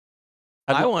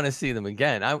 I want to see them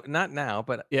again. Not now,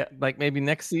 but like maybe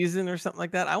next season or something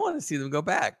like that. I want to see them go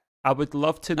back. I would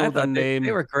love to know their name.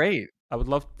 They were great.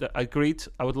 Agreed.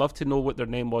 I would love to know what their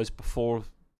name was before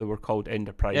they were called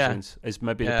Enterpriseians. Is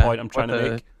maybe the point I'm trying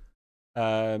to make.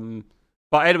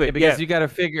 But anyway, because you got to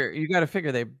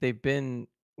figure they've been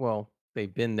the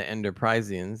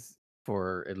Enterpriseians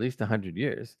for at least 100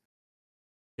 years.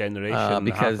 Generation,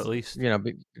 because half at least.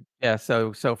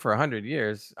 So for 100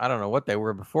 years, I don't know what they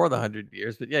were before the 100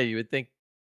 years, but you would think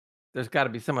there's got to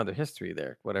be some other history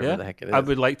there, whatever the heck it is. I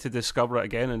would like to discover it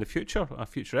again in the future, a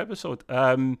future episode.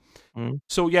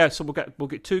 So we'll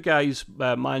get two guys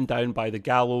manned down by the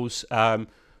gallows. The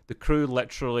crew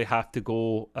literally have to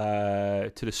go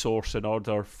to the source in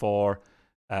order for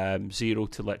Zero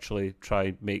to literally try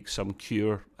and make some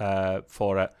cure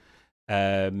for it.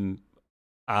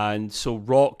 And so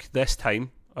Rock this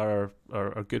time, our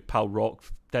good pal Rock,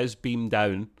 does beam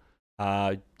down.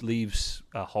 Leaves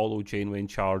a hollow Janeway in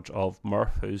charge of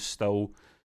Murph, who's still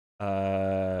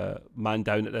man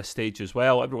down at this stage as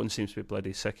well. Everyone seems to be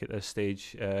bloody sick at this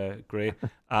stage, Gray.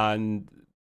 And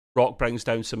Rock brings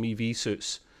down some EV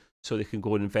suits so they can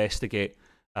go and investigate.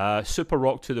 Super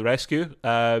Rock to the rescue.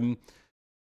 Dal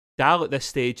at this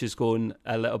stage is going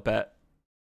a little bit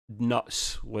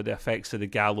nuts with the effects of the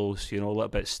gallows, a little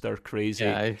bit stir crazy.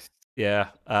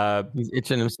 He's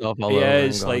itching himself all over. Yeah,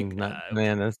 it's like,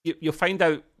 man, you'll find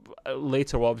out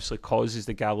later what obviously causes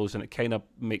the gallows, and it kind of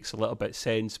makes a little bit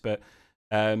sense. But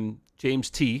James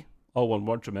T, all one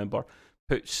word, remember,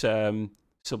 puts or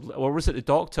was it the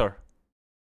Doctor?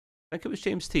 I think it was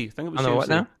James T. I think it was. What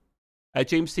now?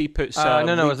 James T puts. No,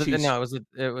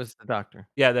 it was the Doctor.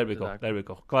 Yeah, there we go.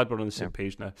 Glad we're on the same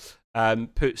page now.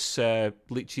 Puts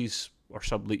leeches or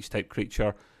some leech type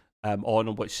creature on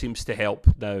him, which seems to help.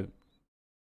 Now,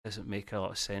 doesn't make a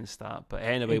lot of sense that, but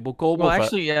anyway, we'll go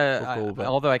with it.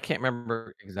 Although I can't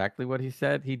remember exactly what he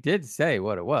said, he did say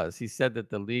what it was. He said that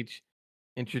the leech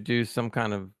introduced some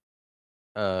kind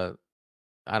of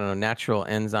I don't know, natural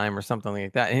enzyme or something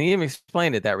like that. And he even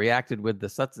explained it, that reacted with the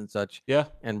such and such Yeah.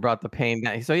 and brought the pain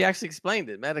down. So he actually explained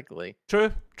it medically.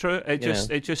 True.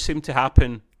 It just seemed to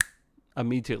happen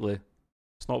immediately.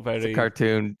 It's not very... It's a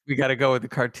cartoon. We got to go with the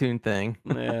cartoon thing.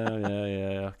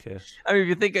 Yeah. Okay. I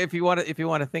mean, if you want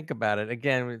to think about it,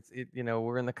 again,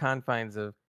 we're in the confines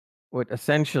of what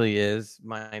essentially is,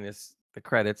 minus the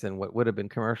credits and what would have been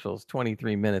commercials,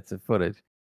 23 minutes of footage.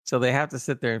 So they have to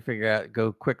sit there and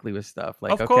go quickly with stuff.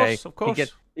 Like, of course.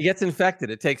 he gets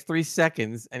infected. It takes 3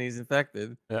 seconds, and he's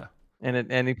infected. Yeah.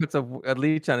 And he puts a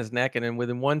leech on his neck, and then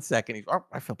within 1 second, he's,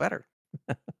 I feel better.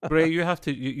 Bray, you have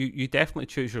to. You definitely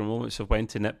choose your moments of when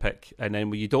to nitpick, and then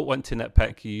when you don't want to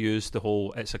nitpick, you use the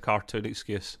whole "it's a cartoon"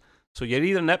 excuse. So you're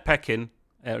either nitpicking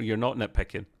or you're not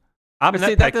nitpicking. I'm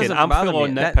nitpicking. I'm full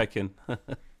on nitpicking.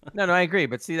 No, I agree.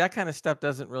 But see, that kind of stuff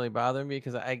doesn't really bother me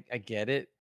because I get it.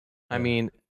 Yeah. I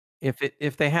mean,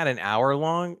 if they had an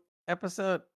hour-long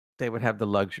episode, they would have the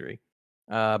luxury.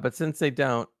 But since they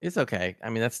don't, it's okay. I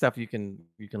mean, that's stuff you can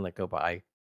let go by.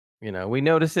 We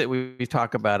notice it, we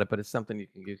talk about it, but it's something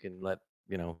you can let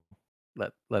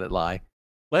it lie.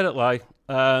 Let it lie.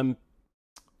 I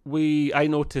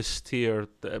noticed here,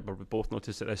 we both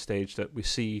noticed at this stage, that we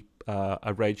see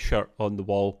a red shirt on the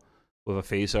wall with a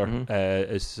phaser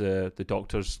as the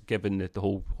doctor's giving the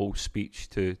whole speech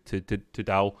to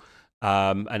Dal,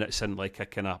 and it's in like a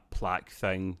kind of plaque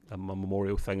thing, a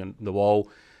memorial thing on the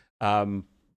wall.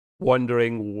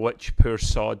 Wondering which poor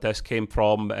sod this came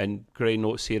from, and Gray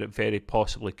notes here it very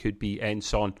possibly could be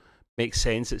Ensign. Makes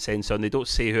sense, it's Ensign. They don't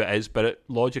say who it is, but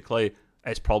logically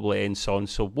it's probably Ensign,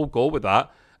 so we'll go with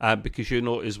that, because you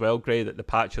know as well, Gray, that the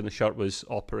patch on the shirt was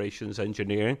Operations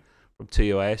Engineering from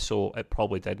TOS, so it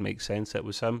probably did make sense it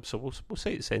was him, so we'll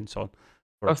say it's Ensign.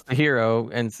 Plus the hero,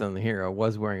 Ensign the hero,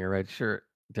 was wearing a red shirt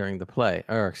during the play,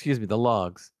 or excuse me, the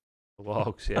logs.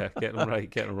 Logs, yeah, get them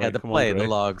right. Yeah, the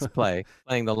logs play,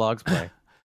 playing the logs play.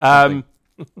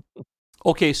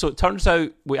 Okay, so it turns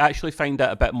out we actually find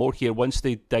out a bit more here once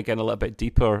they dig in a little bit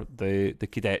deeper. The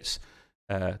cadets,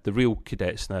 the real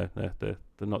cadets now, they're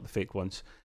not the fake ones.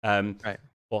 Right.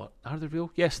 What are they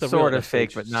real? Yes, they're sort real. of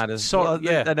fake, but not as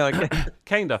yeah. No,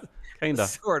 kinda.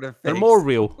 Sort of. They're more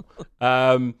real.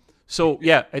 So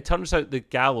yeah, it turns out the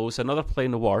Gallows, another play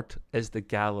in the word, is the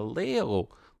Galileo,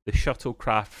 the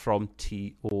shuttlecraft from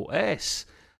TOS,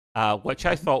 which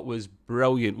I thought was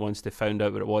brilliant once they found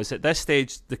out what it was. At this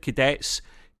stage, the cadets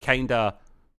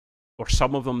or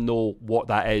some of them know what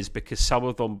that is, because some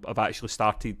of them have actually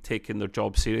started taking their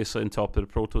job seriously on top of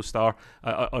the Protostar,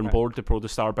 board the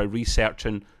Protostar, by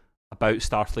researching about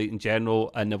Starfleet in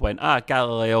general, and they went,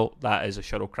 Galileo, that is a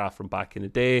shuttlecraft from back in the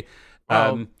day.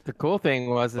 Well, the cool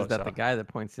thing is that the guy that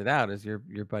points it out is your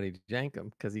buddy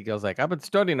Jankum, because he goes like, I've been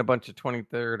studying a bunch of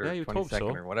 23rd or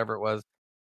 22nd or whatever it was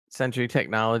century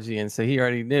technology, and so he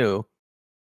already knew,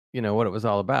 what it was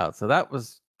all about. So that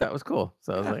was cool.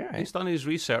 So I was like, all right. He's done his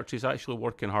research. He's actually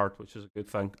working hard, which is a good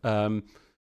thing.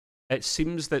 It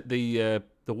seems that the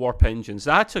warp engines,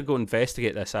 I had to go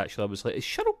investigate this actually. I was like, is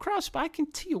shuttlecrafts back in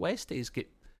TOS days get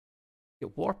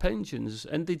warp engines?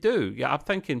 And they do. Yeah, I'm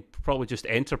thinking probably just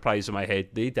Enterprise in my head.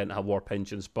 They didn't have warp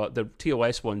engines, but the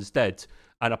TOS ones did,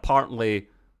 and apparently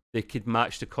they could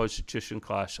match the Constitution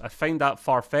class. I find that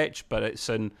far-fetched, but it's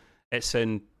in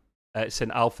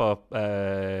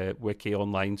Alpha Wiki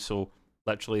online, so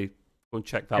literally go and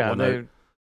check that one out.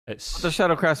 The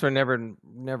shuttlecrafts were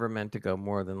never meant to go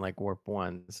more than like warp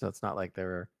 1, so it's not like they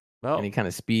were any kind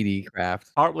of speedy craft.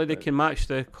 Partly they can match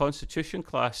the Constitution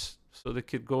class, so they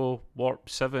could go warp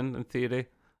 7 in theory.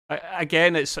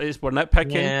 Again, it's we're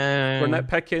nitpicking. Yeah. We're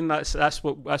nitpicking. That's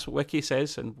what Wiki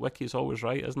says, and Wiki's always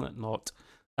right, isn't it? Not.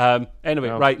 Anyway,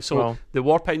 right. So the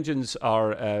warp engines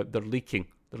are they're leaking.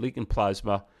 They're leaking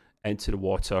plasma into the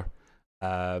water.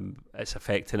 It's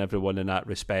affecting everyone in that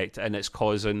respect, and it's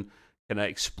causing kind of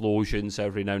explosions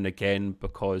every now and again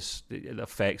because the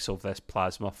effects of this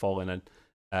plasma falling in.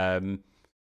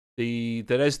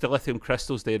 There is the lithium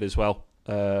crystals there as well.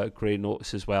 Gray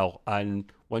notes as well, and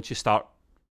once you start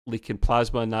leaking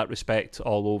plasma in that respect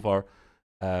all over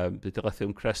the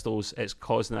dilithium crystals, it's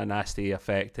causing a nasty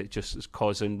effect. It just is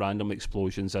causing random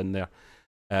explosions in there.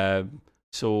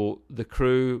 So the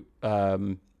crew at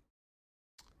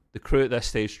this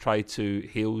stage tried to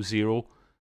hail Zero,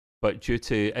 but due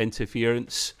to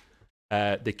interference,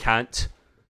 they can't.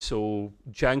 So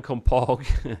Jankum Pog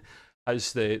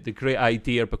has the great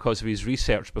idea, because of his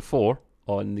research before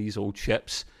on these old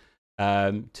ships,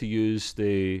 to use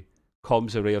the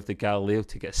comms array of the Galileo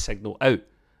to get a signal out,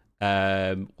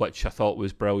 which I thought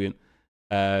was brilliant.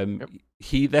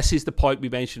 This is the point we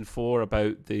mentioned before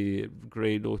about the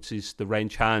Gray notices the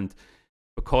wrench hand,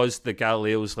 because the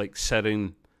Galileo's like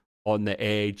sitting on the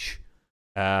edge,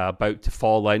 about to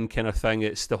fall in, kind of thing.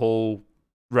 It's the whole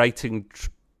writing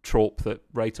trope that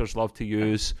writers love to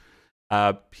use.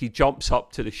 He jumps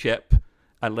up to the ship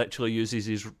and literally uses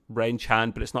his wrench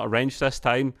hand, but it's not a wrench this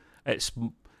time. It's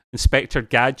Inspector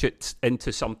Gadget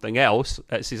into something else.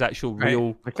 It's his actual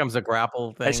real... becomes a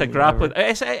grapple thing. It's a grappling...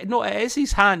 It is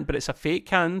his hand, but it's a fake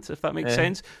hand, if that makes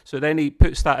sense. So then he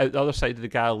puts that out the other side of the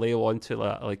Galileo onto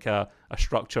like a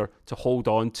structure to hold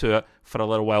on to it for a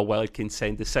little while he can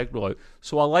send the signal out.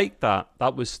 So I like that.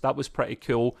 That was pretty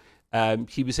cool.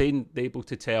 He was able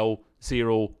to tell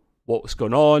Zero what's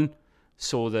going on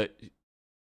so that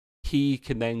he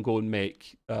can then go and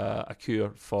make a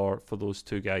cure for those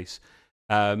two guys.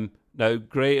 Now,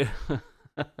 Gray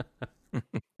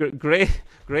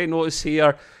notice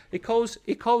here. He calls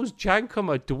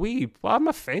Jankum a dweeb. Well, I'm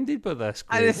offended by this.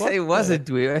 Gray. I didn't say he was a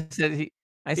dweeb. I said he.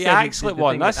 The excellent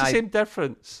one. That's the same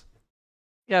difference.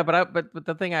 Yeah, but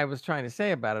the thing I was trying to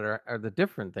say about it, or the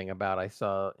different thing about I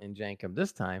saw in Jankum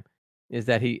this time, is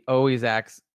that he always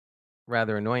acts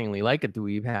rather annoyingly like a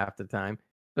dweeb half the time.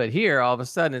 But here, all of a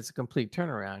sudden, it's a complete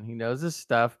turnaround. He knows his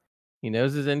stuff. He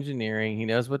knows his engineering. He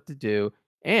knows what to do.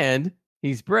 And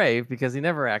he's brave because he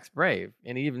never acts brave.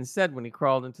 And he even said when he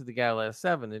crawled into the Galileo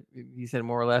 7, he said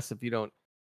more or less,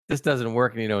 this doesn't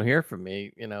work and you don't hear from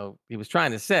me, he was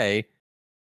trying to say,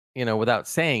 without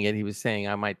saying it, he was saying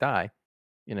I might die,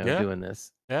 doing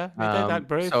this. Yeah, he did act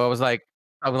brave. So I was like,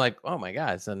 oh my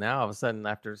God. So now all of a sudden,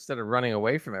 instead of running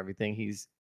away from everything, he's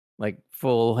like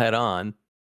full head on.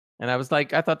 And I was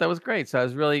like, I thought that was great. So it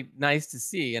was really nice to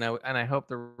see. And I hope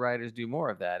the writers do more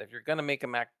of that. If you're going to make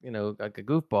him act, like a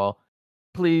goofball,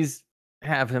 please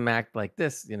have him act like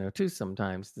this, too,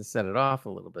 sometimes to set it off a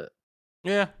little bit.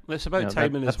 Yeah, it's about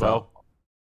timing as well.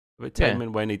 About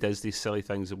timing when he does these silly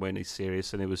things and when he's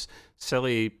serious. And he was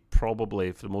silly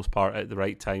probably for the most part at the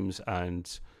right times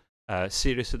and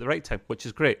serious at the right time, which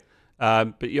is great.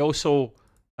 But you also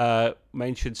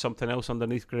mentioned something else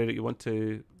underneath, Gray, that you want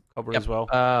to cover as well.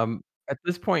 At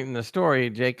this point in the story,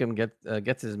 Jacob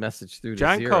gets his message through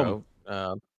to Zero.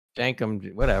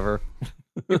 Jankum, whatever.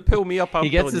 You pull me up, he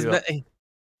gets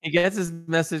his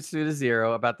message through to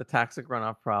Zero about the toxic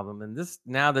runoff problem. And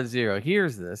now that Zero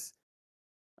hears this,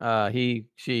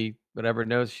 she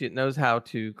knows how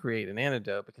to create an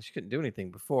antidote because she couldn't do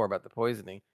anything before about the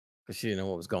poisoning because she didn't know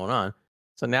what was going on.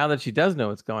 So now that she does know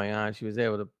what's going on, she was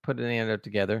able to put an antidote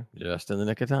together just in the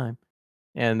nick of time.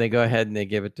 And they go ahead and they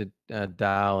give it to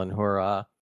Dal and Hurrah,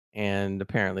 and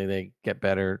apparently they get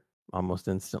better almost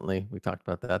instantly. We talked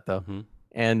about that though,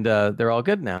 and they're all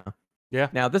good now. Yeah.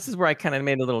 Now this is where I kind of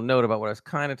made a little note about what I was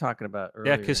kind of talking about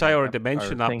earlier. Yeah, because I already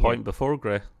mentioned that point before,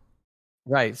 Gray.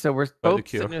 Right. So we're both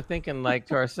sitting there thinking like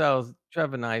to ourselves,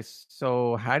 Trev and I.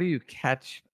 So how do you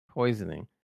catch poisoning?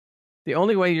 The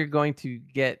only way you're going to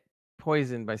get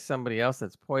poisoned by somebody else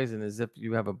that's poisoned is if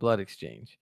you have a blood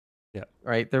exchange. Yeah.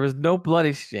 Right. There was no blood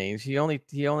exchange. He only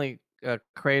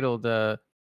cradled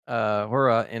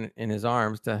Hura in his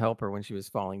arms to help her when she was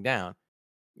falling down.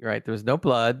 Right. There was no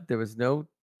blood. There was no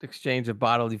exchange of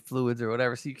bodily fluids or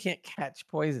whatever. So you can't catch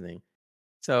poisoning.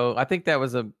 So I think that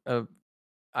was it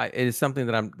is something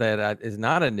that is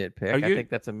not a nitpick. I think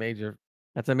that's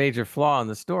a major flaw in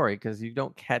the story because you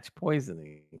don't catch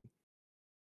poisoning.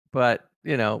 But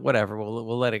whatever,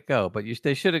 we'll let it go. But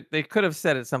they could have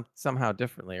said it somehow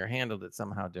differently or handled it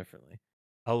somehow differently.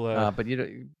 But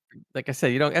like I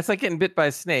said, it's like getting bit by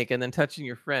a snake and then touching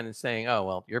your friend and saying, "Oh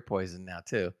well, you're poisoned now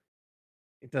too."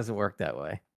 It doesn't work that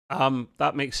way.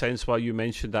 That makes sense why you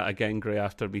mentioned that again, Gray,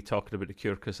 after me talking about the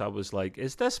cure, because I was like,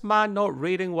 is this man not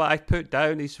reading what I put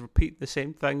down? He's repeating the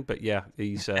same thing, but yeah,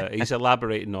 he's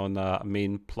elaborating on a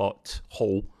main plot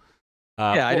hole.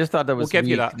 I just thought that was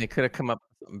weak. They could have come up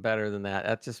with something better than that.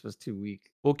 That just was too weak.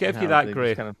 We'll give you that,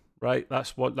 Gray. Right,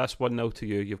 that's 1-0 to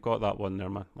you. You've got that one there,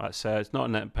 man. That's it's not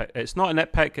a nitpick. It's not a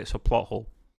nitpick. It's a plot hole.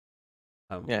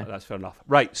 That's fair enough.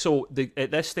 Right, so at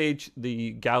this stage,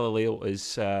 the Galileo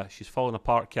is she's falling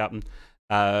apart, Captain.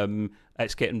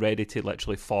 It's getting ready to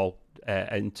literally fall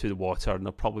into the water, and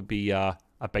there'll probably be a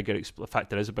bigger. In fact,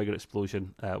 there is a bigger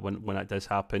explosion when that does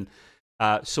happen.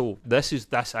 So this.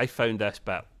 I found this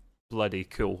bit bloody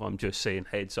cool. I'm just saying,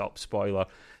 heads up, spoiler.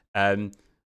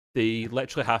 They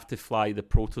literally have to fly the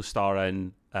protostar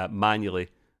in manually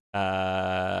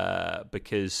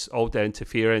because all the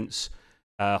interference.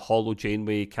 Hollow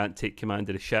Janeway can't take command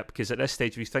of the ship because at this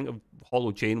stage, if you think of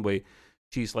Hollow Janeway,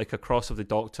 she's like a cross of the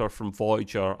Doctor from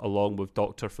Voyager along with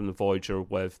Doctor from the Voyager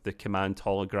with the command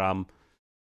hologram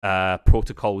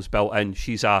protocols built in.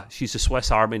 She's a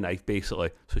Swiss Army knife, basically,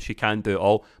 so she can do it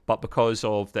all. But because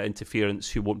of the interference,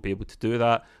 she won't be able to do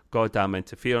that. Goddamn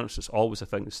interference! It's always a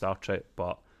thing in Star Trek,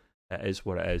 but it is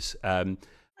what it is. But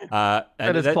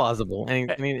it's plausible.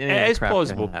 It is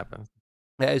plausible. Happen.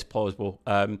 It is plausible.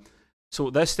 So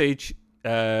at this stage,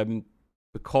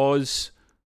 because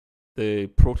the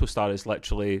Protostar is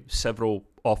literally several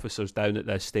officers down at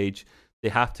this stage, they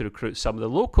have to recruit some of the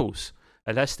locals.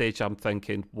 At this stage, I'm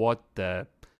thinking, what the...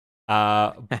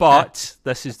 but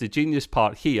this is the genius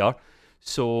part here.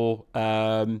 So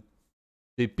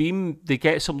they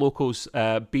get some locals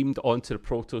beamed onto the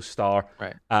Protostar.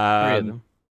 Right.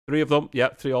 Three of them.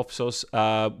 Yep, 3 officers.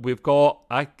 We've got,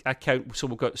 I count, so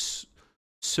we've got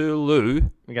Sulu.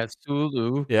 We got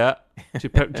Sulu. Yeah. Do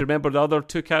you remember the other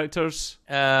 2 characters?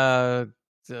 It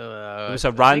was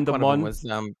a random one.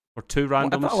 Or 2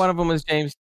 randoms. I thought one of them was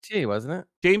James T, wasn't it?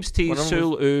 James T,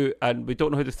 Sulu, and we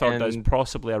don't know who the third is.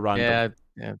 Possibly a random.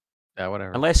 Yeah,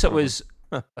 whatever. Unless it was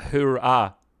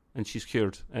Hurrah, and she's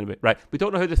cured. Anyway, right. We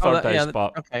don't know who the third is,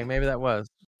 but okay, maybe that was.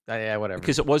 Yeah, whatever.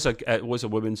 Because it was a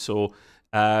woman. So,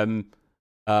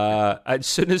 as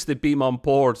soon as they beam on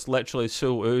board, literally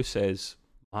Sulu says,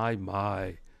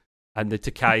 "My," and the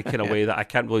Takai kind of way that I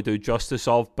can't really do justice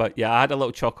of. But yeah, I had a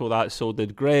little chuckle at that. So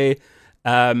did Gray.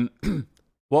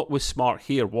 What was smart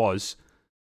here was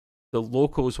the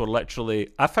locals were literally...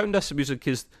 I found this amusing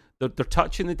because they're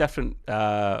touching the different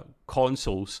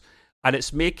consoles, and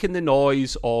it's making the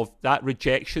noise of that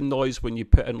rejection noise when you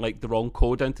put in like the wrong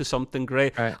code into something,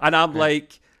 Gray. Right. And I'm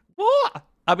like, what?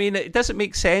 I mean, it doesn't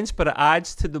make sense, but it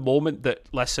adds to the moment that,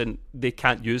 listen, they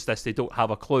can't use this. They don't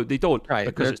have a clue. They don't, right,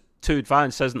 because it's too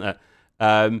advanced, isn't it?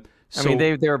 I mean,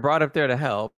 they were brought up there to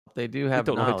help. They do have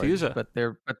knowledge, know how to use it, but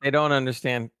they don't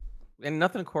understand, and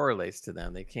nothing correlates to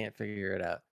them. They can't figure it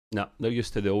out. No, they're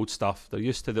used to the old stuff.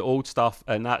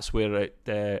 And that's where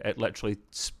it literally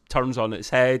turns on its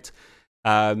head.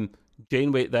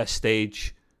 Janeway at this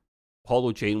stage,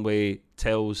 Hollow Janeway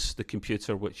tells the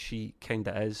computer, which she kind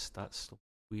of is, that's a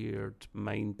weird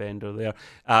mind bender there,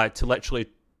 to literally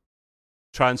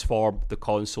transform the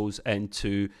consoles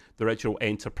into the original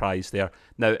Enterprise there.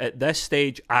 Now, at this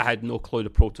stage, I had no clue the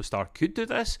Protostar could do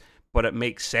this, but it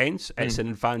makes sense. It's an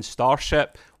advanced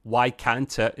starship. Why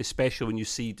can't it? Especially when you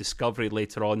see Discovery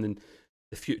later on in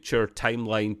the future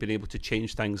timeline being able to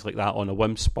change things like that on a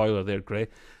whim. Spoiler there, Gray.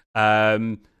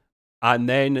 And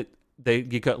then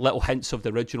you got little hints of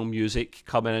the original music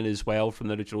coming in as well from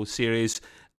the original series.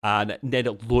 And then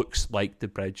it looks like the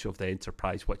bridge of the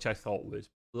Enterprise, which I thought was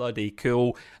bloody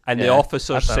cool. And the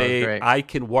officers say, I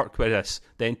can work with this.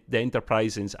 The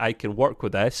Enterprisans, I can work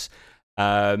with this.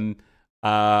 To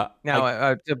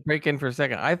break in for a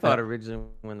second, I thought originally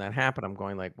when that happened, I'm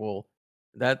going like, well,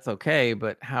 that's okay,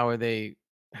 but how are they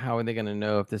going to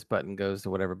know if this button goes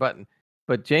to whatever button?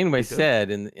 But Janeway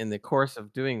said in the course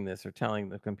of doing this, or telling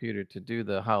the computer to do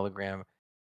the hologram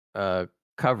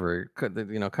cover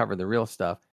the real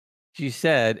stuff, she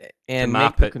said, and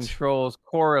make the controls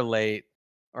correlate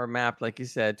or map, like you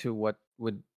said, to what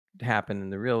would happen in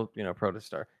the real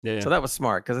Protostar. So that was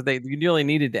smart, because you really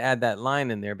needed to add that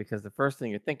line in there, because the first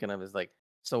thing you're thinking of is like,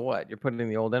 so what, you're putting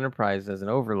the old Enterprise as an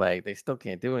overlay, they still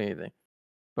can't do anything.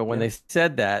 But when they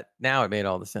said that, now it made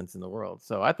all the sense in the world.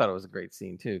 So I thought it was a great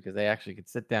scene too, because they actually could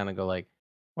sit down and go like,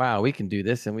 wow, we can do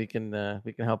this, and we can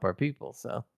help our people.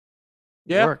 So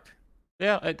it worked.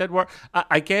 Yeah, it did work.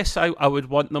 I guess I would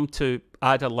want them to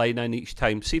add a line in each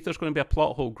time. See if there's going to be a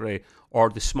plot hole, Gray, or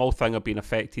the small thing of being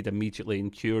affected immediately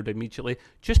and cured immediately.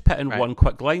 Just put in one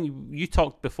quick line. You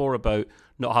talked before about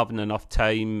not having enough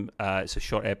time. It's a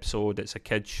short episode. It's a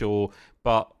kid's show.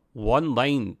 But one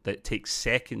line that takes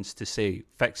seconds to say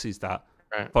fixes that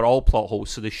for all plot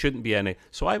holes, so there shouldn't be any.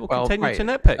 So I will continue to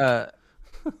nitpick.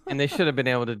 And they should have been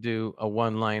able to do a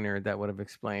one-liner that would have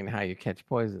explained how you catch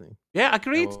poisoning. Yeah,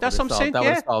 agreed. That's what I'm saying. That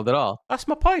would have solved it all. That's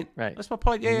my point. Right. That's my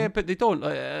point. Yeah, but they don't.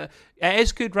 It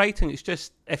is good writing. It's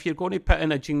just, if you're going to put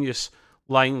in a genius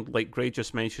line like Gray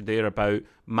just mentioned there about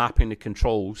mapping the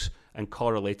controls and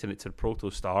correlating it to the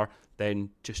Protostar, then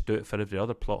just do it for every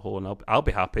other plot hole, and I'll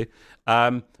be happy.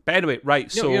 But anyway,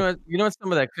 right. You know what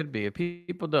some of that could be. If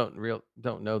people don't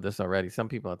know this already, some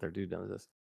people out there do know this.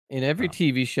 In every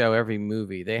TV show, every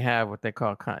movie, they have what they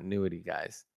call continuity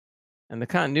guys. And the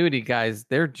continuity guys,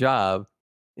 their job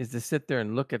is to sit there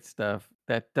and look at stuff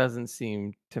that doesn't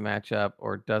seem to match up,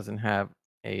 or doesn't have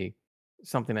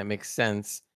something that makes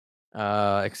sense,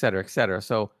 et cetera, et cetera.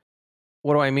 So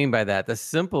what do I mean by that? The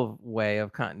simple way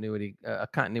of continuity, a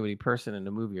continuity person in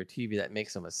a movie or TV that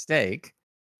makes a mistake,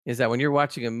 is that when you're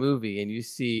watching a movie and you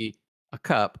see a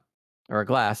cup or a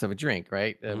glass of a drink,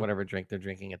 right? Whatever drink they're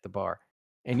drinking at the bar.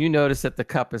 and you notice that the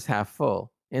cup is half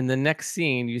full. In the next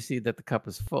scene, you see that the cup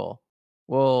is full.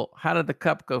 Well, how did the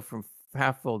cup go from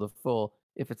half full to full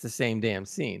if it's the same damn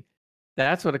scene?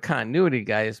 That's what a continuity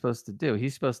guy is supposed to do.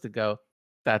 He's supposed to go,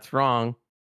 that's wrong.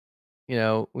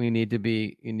 You need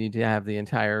to have the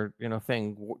entire,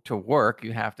 thing to work.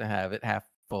 You have to have it half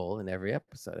full in every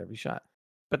episode, every shot.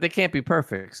 But they can't be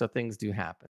perfect, so things do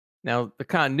happen. Now, the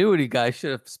continuity guy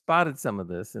should have spotted some of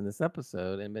this in this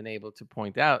episode and been able to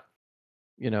point out,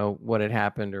 what had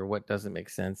happened or what doesn't make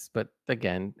sense. But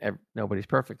again, nobody's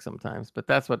perfect sometimes. But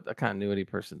that's what a continuity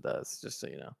person does, just so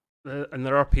you know. And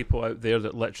there are people out there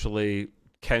that literally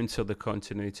counter the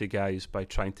continuity guys by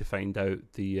trying to find out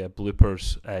the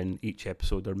bloopers in each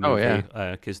episode or movie,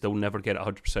 because they'll never get it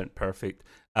 100% perfect.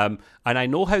 And I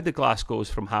know how the glass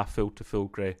goes from half full to full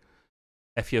grey.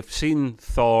 If you've seen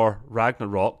Thor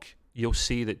Ragnarok, you'll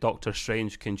see that Doctor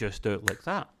Strange can just do it like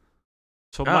that.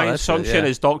 So my assumption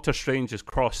is Doctor Strange is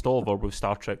crossed over with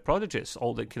Star Trek Prodigy. It's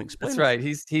all that can explain. That's right.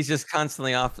 He's just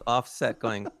constantly offset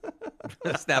going,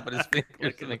 snapping his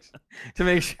fingers to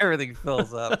make sure everything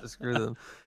fills up to screw them.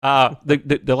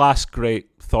 The last great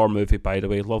Thor movie, by the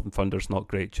way, Love and Thunder's not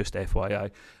great, just FYI.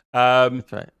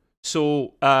 That's right.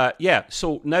 So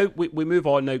so now we move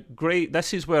on. Now, Gray,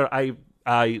 this is where I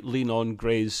lean on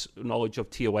Gray's knowledge of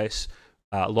TOS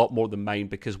a lot more than mine,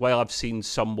 because while I've seen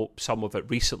some of it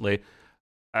recently,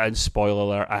 and spoiler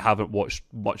alert, I haven't watched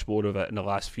much more of it in the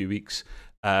last few weeks.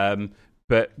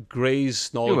 But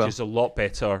Gray's knowledge is a lot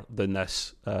better than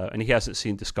this, and he hasn't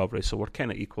seen Discovery, so we're kind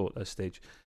of equal at this stage.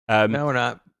 No, we're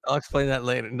not. I'll explain that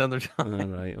later, another time. All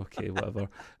right, okay, whatever.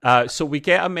 So we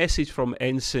get a message from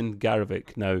Ensign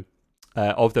Garovic now,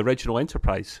 of the original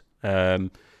Enterprise.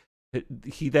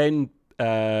 He then,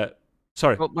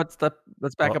 sorry. Well, let's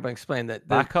back up and explain that.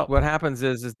 Back up. What happens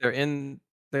is they're in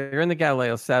the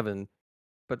Galileo 7,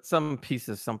 but some piece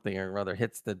of something or other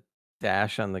hits the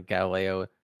dash on the Galileo,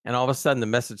 and all of a sudden the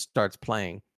message starts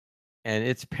playing, and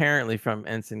it's apparently from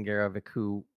Ensign Garovic,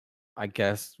 who I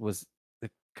guess was the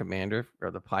commander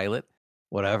or the pilot,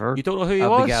 whatever. You don't know who he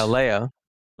was? The Galileo.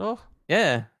 Oh,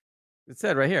 yeah, it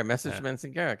said right here, message from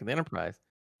Ensign Garovic, the Enterprise.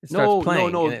 No.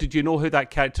 Did you know who that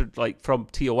character, like from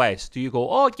TOS? Do you go,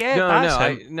 oh yeah,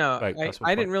 that's him?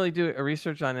 I didn't really do a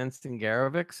research on Ensign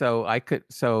Garovic,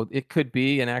 so it could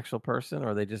be an actual person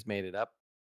or they just made it up.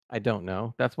 I don't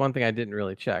know. That's one thing I didn't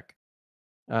really check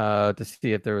to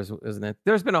see if there was, isn't it?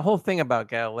 There's been a whole thing about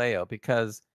Galileo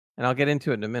because, and I'll get into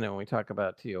it in a minute when we talk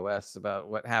about TOS, about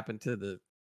what happened to the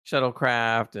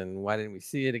shuttlecraft and why didn't we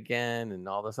see it again and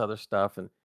all this other stuff.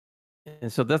 And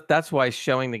so that's why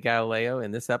showing the Galileo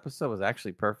in this episode was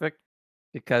actually perfect,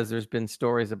 because there's been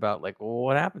stories about like, well,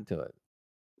 what happened to it?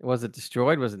 Was it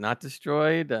destroyed? Was it not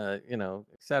destroyed? Et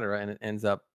cetera. And it ends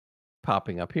up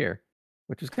popping up here,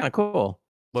 which is kind of cool.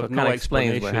 Well, so it kind of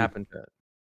explains what happened to it.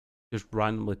 Just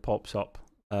randomly pops up.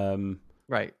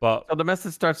 Right. But so the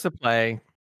message starts to play.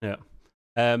 Yeah.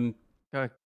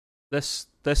 This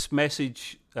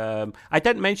message, I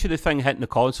didn't mention the thing hitting the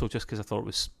console just because I thought it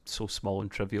was so small and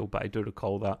trivial, but I do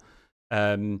recall that.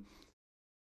 So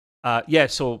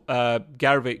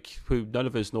Garovic, who none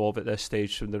of us know of at this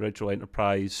stage from the original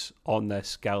Enterprise on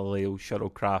this Galileo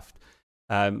shuttlecraft,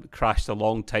 crashed a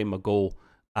long time ago,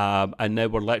 and now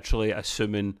we're literally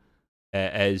assuming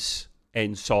it is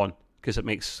Ensign, because it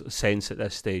makes sense at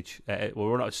this stage.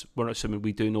 We're not assuming,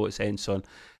 we do know it's Ensign.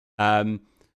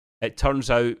 It turns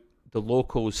out the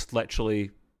locals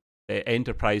literally,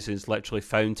 Enterprises literally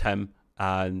found him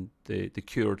and they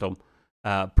cured him,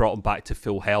 brought him back to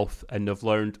full health, and they've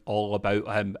learned all about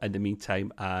him in the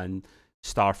meantime, and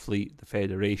Starfleet, the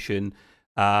Federation.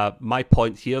 My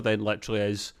point here then literally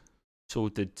is, so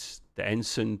did the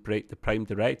Ensign break the Prime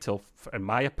Directive? In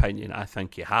my opinion, I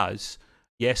think he has.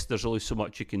 Yes, there's only so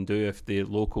much you can do if the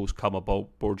locals come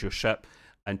aboard your ship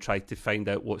and try to find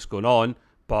out what's going on,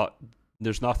 but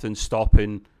there's nothing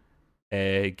stopping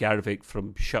Garovic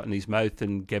from shutting his mouth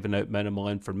and giving out minimal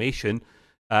information.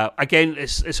 Again,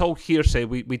 it's all hearsay.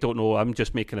 We don't know. I'm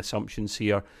just making assumptions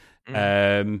here.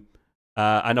 And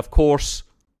of course,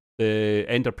 the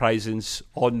Enterprises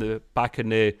back in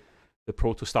the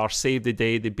Protostar save the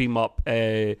day. They beam up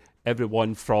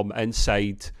everyone from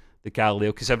inside the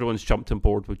Galileo, because everyone's jumped on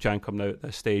board with Jan coming out at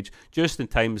this stage, just in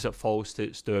time as it falls to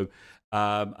its doom.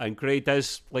 And Gray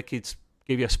does, like he'd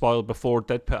gave you a spoiler before,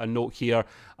 did put a note here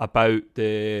about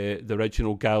the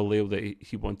original Galileo that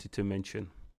he wanted to mention.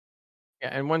 Yeah,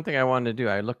 and one thing I wanted to do,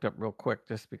 I looked up real quick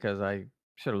just because I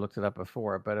should have looked it up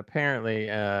before, but apparently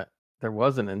there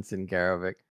was an Ensign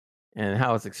Garovic, and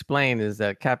how it's explained is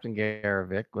that Captain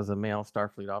Garovic was a male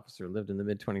Starfleet officer who lived in the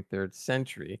mid-23rd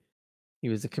century, He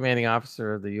was the commanding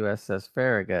officer of the USS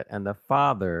Farragut and the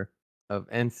father of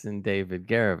Ensign David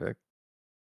Garrovick.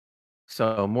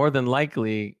 So more than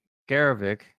likely,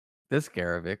 Garrovick, this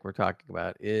Garrovick we're talking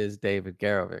about, is David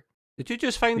Garrovick. Did you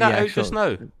just find The that out just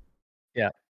now? Yeah.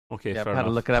 Okay, Yeah, fair I had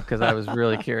enough. to look it up because I was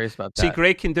really curious about that. See,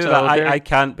 Greg can do that. I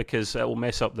can't because it will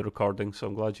mess up the recording, so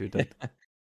I'm glad you did.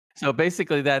 So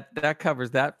basically that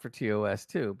covers that for TOS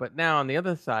too. But now on the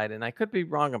other side, and I could be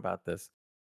wrong about this,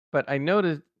 but I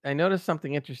noticed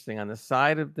something interesting on the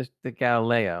side of the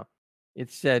Galileo.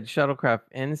 It said shuttlecraft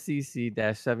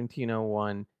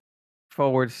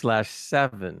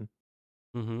NCC-1701/7.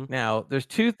 Mm-hmm. Now, there's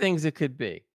two things it could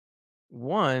be.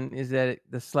 One is that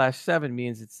the /7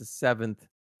 means it's the seventh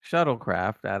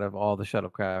shuttlecraft out of all the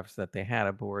shuttlecrafts that they had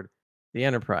aboard the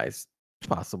Enterprise. It's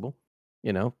possible,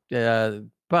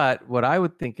 but what I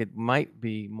would think it might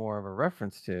be more of a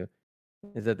reference to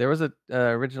is that there was a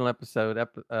original episode,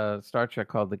 Star Trek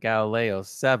called the Galileo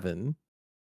 7,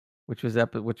 which was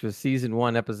season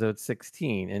 1, episode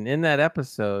 16, and in that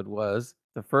episode was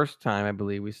the first time I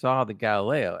believe we saw the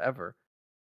Galileo ever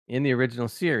in the original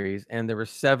series, and there were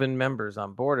 7 members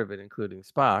on board of it, including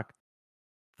Spock.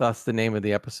 Thus, the name of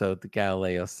the episode, the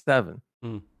Galileo 7.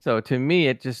 So to me,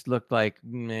 it just looked like,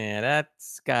 man,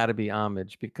 that's got to be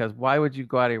homage, because why would you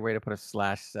go out of your way to put a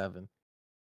 /7?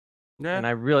 Yeah. And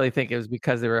I really think it was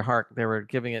because they were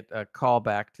giving it a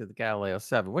callback to the Galileo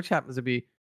 7, which happens to be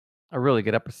a really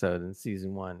good episode in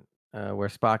season 1, where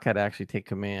Spock had to actually take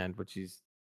command, which he's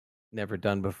never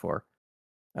done before.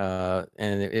 And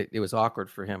it was awkward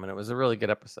for him, and it was a really good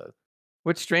episode.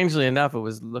 Which, strangely enough, it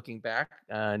was looking back.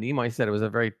 Nimoy said it was a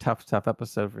very tough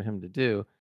episode for him to do,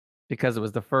 because it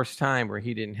was the first time where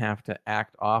he didn't have to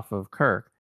act off of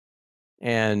Kirk,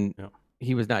 and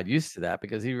he was not used to that,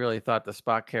 because he really thought the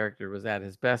Spock character was at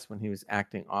his best when he was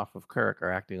acting off of Kirk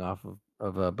or acting off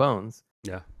of Bones.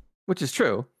 Yeah, which is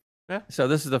true. Yeah. So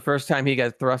this is the first time he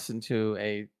got thrust into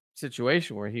a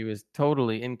situation where he was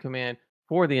totally in command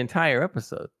for the entire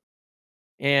episode.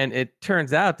 And it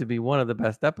turns out to be one of the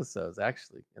best episodes,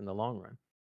 actually, in the long run.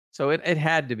 So it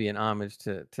had to be an homage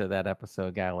to that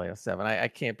episode, Galileo 7. I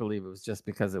can't believe it was just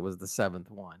because it was the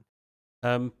 7th one.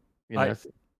 I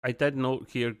did note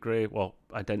here, Gray. Well,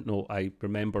 I didn't know. I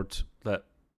remembered that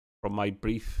from my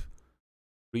brief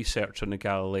research on the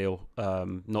Galileo,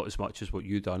 not as much as what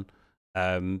you done,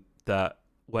 that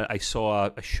when I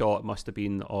saw a shot, it must have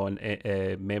been on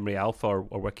Memory Alpha or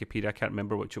Wikipedia, I can't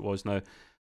remember which it was now,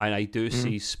 and I do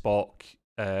see Spock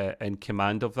in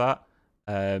command of that.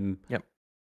 Yep.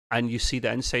 And you see the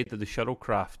inside of the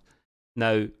shuttlecraft.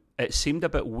 Now, it seemed a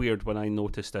bit weird when I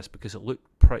noticed this because it looked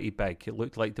pretty big. It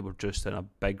looked like they were just in a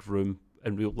big room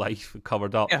in real life,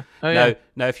 covered up. Yeah.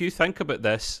 Now, if you think about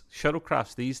this,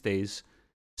 shuttlecrafts these days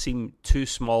seem too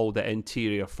small, the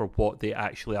interior, for what they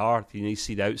actually are. You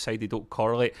see the outside, they don't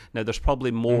correlate. Now, there's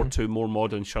probably more to more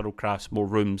modern shuttlecrafts, more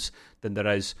rooms than there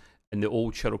is in the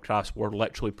old shuttlecrafts, were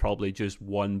literally probably just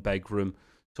one big room.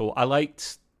 So I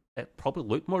liked it. Probably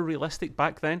looked more realistic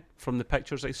back then from the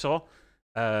pictures I saw.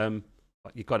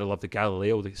 But you got to love the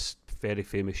Galileo, this very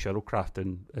famous shuttlecraft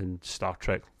in Star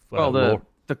Trek. Well, the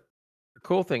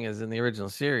cool thing is, in the original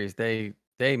series, they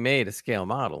made a scale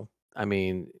model. I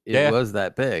mean, it was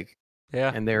that big.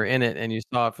 Yeah. And they were in it, and you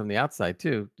saw it from the outside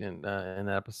too in that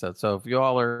episode. So if you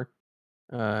all are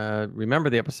remember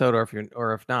the episode,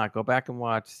 or if not, go back and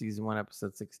watch season 1,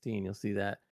 episode 16. You'll see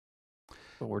that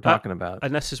what we're talking about.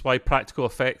 And this is why practical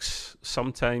effects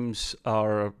sometimes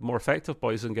are more effective,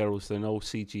 boys and girls, than all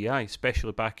CGI,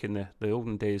 especially back in the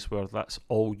olden days where that's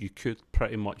all you could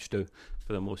pretty much do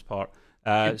for the most part.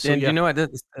 You know what? A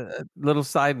little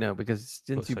side note, because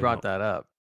since you brought that up,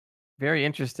 very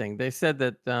interesting. They said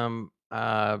that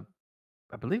I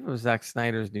believe it was Zack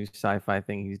Snyder's new sci-fi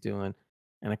thing he's doing,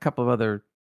 and a couple of other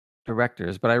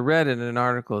directors. But I read in an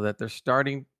article that they're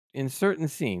starting, in certain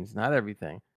scenes, not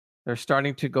everything, they're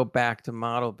starting to go back to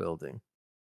model building,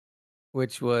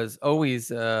 which was always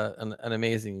an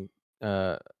amazing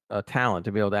talent,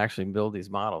 to be able to actually build these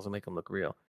models and make them look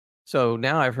real. So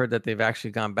now I've heard that they've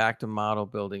actually gone back to model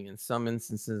building in some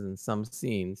instances, in some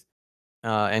scenes,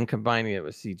 and combining it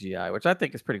with CGI, which I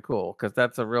think is pretty cool, because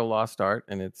that's a real lost art,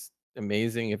 and it's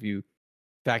amazing if you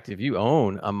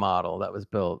own a model that was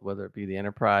built, whether it be the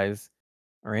Enterprise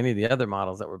or any of the other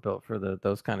models that were built for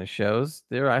those kind of shows,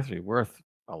 they're actually worth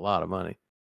a lot of money.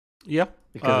 Yeah,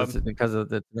 because of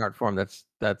the art form that's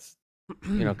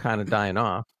kind of dying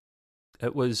off.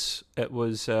 It was.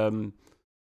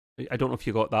 I don't know if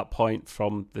you got that point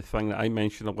from the thing that I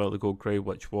mentioned a while ago, Gray,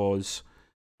 which was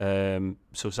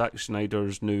so Zack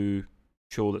Snyder's new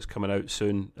show that's coming out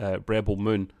soon, Rebel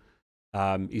Moon.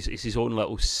 It's his own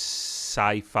little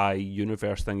sci-fi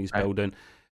universe thing he's Right. building.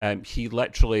 He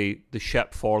literally, the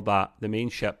ship for that, the main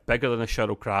ship, bigger than a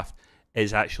shuttlecraft,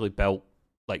 is actually built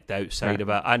like the outside of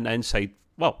it and the inside.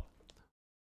 Well,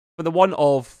 for the one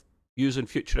of using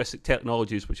futuristic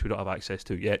technologies, which we don't have access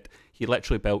to yet, he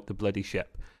literally built the bloody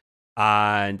ship.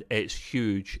 And it's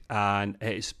huge and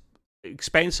it's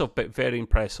expensive but very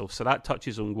impressive. So that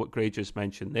touches on what Gray just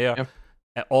mentioned there. Yep.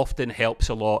 It often helps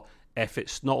a lot if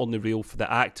it's not only real for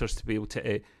the actors to be able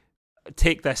to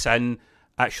take this in,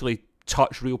 actually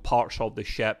touch real parts of the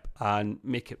ship and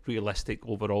make it realistic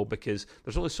overall, because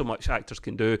there's only so much actors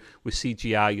can do with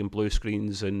CGI and blue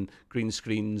screens and green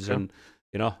screens and,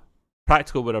 you know,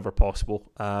 practical wherever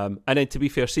possible. And then, to be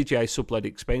fair, CGI is so bloody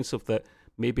expensive that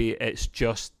maybe it's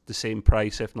just the same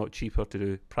price, if not cheaper, to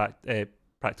do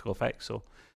practical effects. So,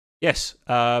 yes,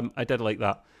 I did like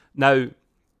that. Now,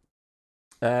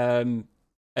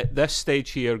 at this stage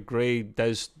here, Gray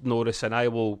does notice, and I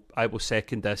will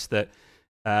second this, that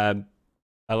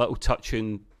a little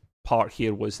touching part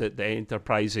here was that the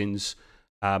Enterprisings,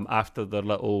 after their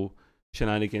little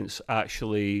shenanigans,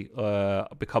 actually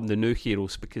become the new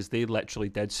heroes, because they literally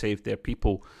did save their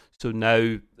people. So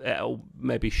now it'll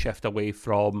maybe shift away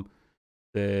from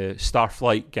the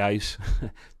Starflight guys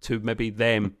to maybe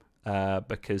them,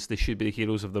 because they should be the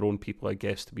heroes of their own people, I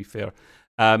guess, to be fair.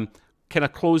 Kind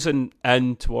of closing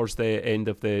in towards the end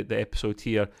of the episode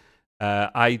here,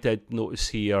 I did notice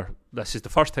here, this is the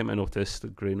first time I noticed,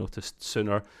 that Gray noticed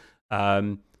sooner,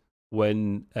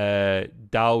 when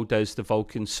Dal does the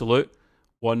Vulcan salute,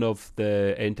 one of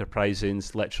the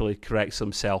Enterprisings literally corrects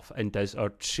himself and does,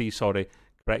 or she, sorry,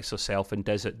 corrects herself and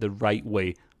does it the right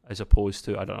way, as opposed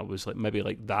to, I don't know, it was like maybe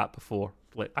like that before.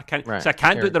 Like I can't, so I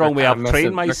can't do it the wrong way. I've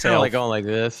trained myself. Like going like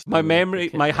this. My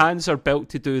memory, my hands are built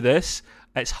to do this.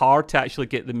 It's hard to actually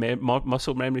get the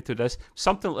muscle memory to this.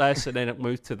 Something like this, and then it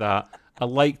moved to that. I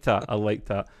liked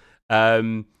that.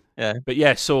 Yeah. But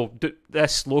yeah, so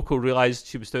this local realised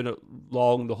she was doing it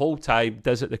wrong the whole time,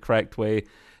 does it the correct way.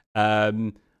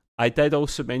 I did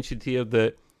also mention here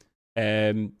that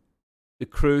the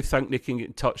crew think they can get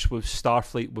in touch with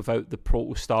Starfleet without the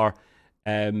protostar,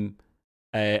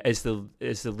 as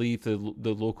they leave the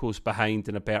locals behind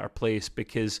in a better place,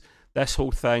 because this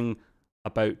whole thing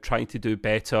about trying to do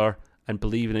better and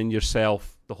believing in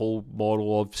yourself, the whole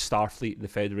moral of Starfleet and the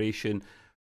Federation,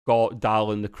 got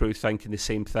Dal and the crew thinking the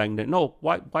same thing, that no,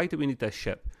 why do we need this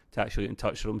ship to actually get in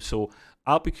touch with them? So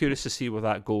I'll be curious to see where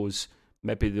that goes.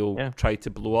 Maybe they'll try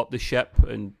to blow up the ship,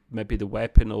 and maybe the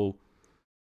weapon will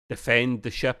defend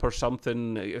the ship or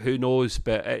something. Who knows?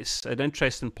 But it's an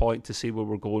interesting point to see where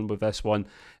we're going with this one.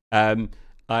 And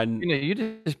you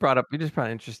just brought an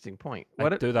interesting point. I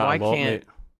do that a lot, mate.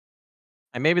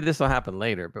 And maybe this will happen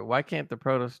later, but why can't the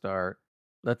protostar,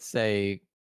 let's say,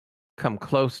 come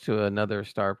close to another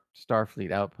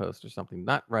Starfleet outpost or something,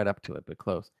 not right up to it, but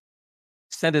close,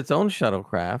 send its own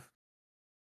shuttlecraft,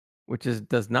 which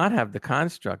does not have the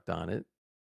construct on it,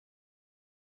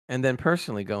 and then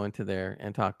personally go into there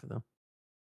and talk to them?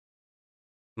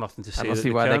 Nothing to say. I don't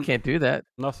see why they can't do that.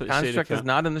 Nothing to construct say is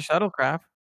not in the shuttlecraft.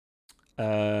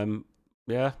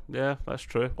 Yeah, that's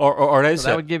true. Or is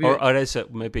so it? Would give you... or is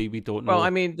it? Maybe we don't know. Well, I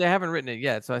mean, they haven't written it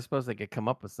yet, so I suppose they could come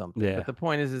up with something. Yeah. But the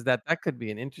point is that could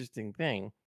be an interesting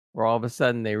thing, where all of a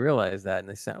sudden they realize that and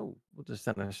they say, "Oh, we'll just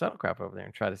send a shuttlecraft over there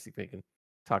and try to see if they can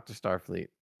talk to Starfleet."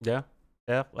 Yeah.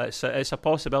 It's a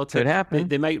possibility. Could happen.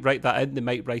 They might write that in. They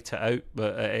might write it out,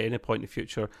 but at any point in the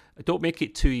future, don't make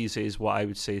it too easy, is what I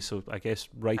would say. So I guess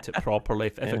write it properly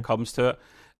if it comes to it.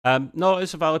 No,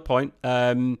 it's a valid point.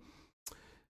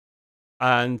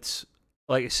 And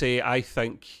like I say, I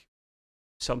think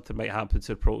something might happen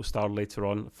to the protostar later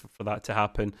on for that to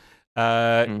happen.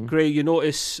 Gray, you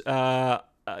notice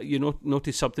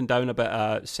notice something down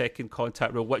about a second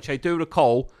contact rule, which I do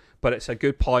recall, but it's a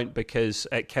good point because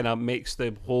it kind of makes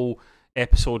the whole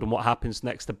episode and what happens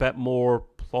next a bit more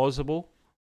plausible.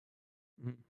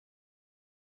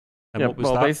 And what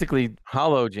was that? Basically,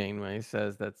 Hollow Janeway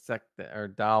says that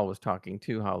Dal was talking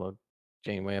to Hollow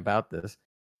Janeway about this,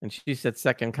 and she said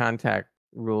second contact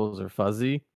rules are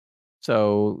fuzzy.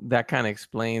 So that kind of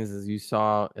explains, as you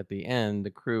saw at the end, the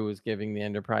crew is giving the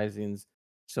Enterprisings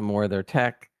some more of their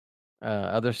tech,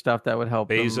 other stuff that would help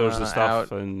phasers them, and stuff,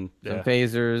 out, and some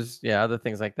phasers, other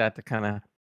things like that to kind of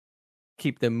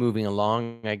keep them moving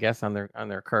along, I guess, on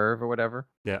their curve or whatever.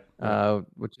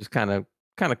 Which is kind of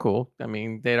cool. I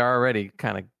mean, they'd already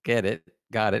kind of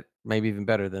got it, maybe even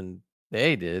better than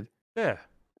they did. Yeah.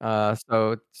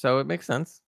 So it makes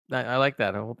sense. I like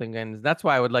that whole thing, and that's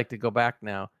why I would like to go back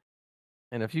now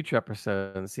in a future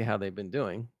episode and see how they've been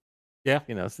doing. Yeah.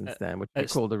 Since then, which would be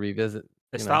cool to revisit.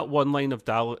 It's you know. that one line of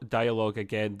dialogue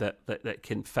again that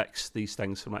can fix these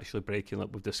things from actually breaking, like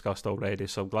we've discussed already.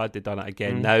 So I'm glad they've done it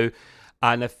again now.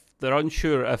 And if they're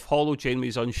unsure, if Hollow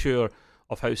Janeway's unsure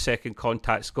of how second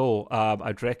contacts go,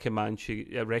 I'd recommend she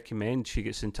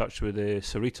gets in touch with the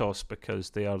Cerritos, because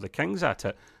they are the kings at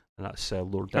it. And that's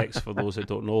Lower Decks for those that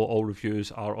don't know. All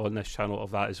reviews are on this channel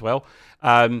of that as well.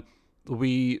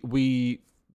 We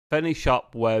finish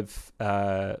up with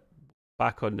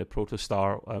back on the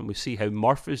Protostar, and we see how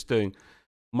Murph is doing.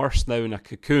 Murph's now in a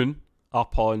cocoon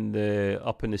up in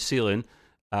the ceiling,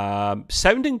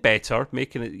 sounding better,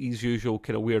 making his usual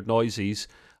kind of weird noises.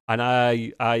 And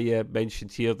I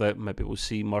mentioned here that maybe we'll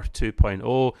see Murph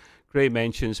 2.0. Gray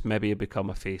mentions maybe he'll become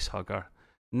a face hugger.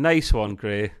 Nice one,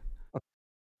 Gray.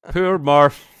 Poor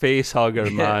Murph face hugger,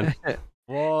 man.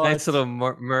 What? Nice little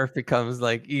Murph becomes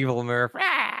like evil Murph.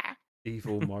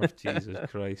 Evil Murph, Jesus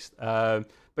Christ. But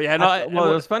yeah, it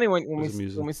was funny when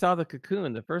we saw the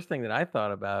cocoon. The first thing that I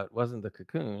thought about wasn't the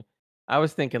cocoon. I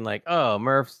was thinking like, oh,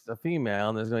 Murph's a female,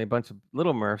 and there's gonna be a bunch of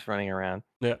little Murphs running around.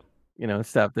 Yeah.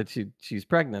 Stuff that she's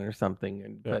pregnant or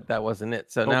something, but that wasn't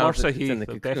it. So now Marcia it's in the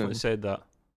cocoon. definitely said that.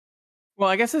 Well,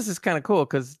 I guess this is kind of cool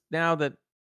because now that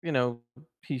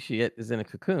she is in a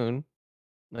cocoon,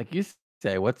 like you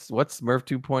say, what's Murph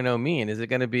 2.0 mean? Is it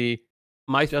going to be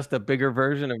just a bigger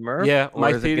version of Murph? Yeah,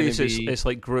 my theory is it's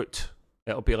like Groot.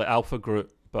 It'll be like Alpha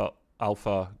Groot, but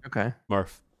Alpha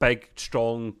Murph. Big,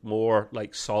 strong, more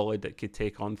like solid that could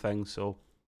take on things. So,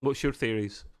 what's your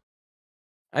theories?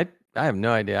 I have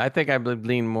no idea. I think I would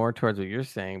lean more towards what you're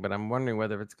saying, but I'm wondering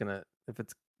whether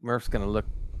Murph's gonna look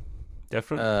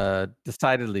different,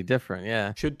 decidedly different.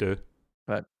 Yeah, should do.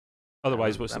 But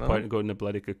otherwise, what's the point of going in the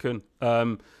bloody cocoon?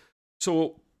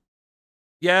 So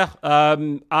yeah,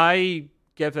 I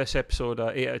give this episode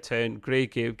a 8 out of 10. Gray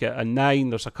get a 9.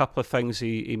 There's a couple of things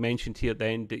he mentioned here at the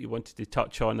end that you wanted to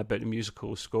touch on about the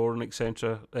musical score and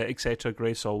etc.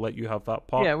 Gray, so I'll let you have that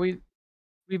part. Yeah, we've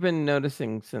been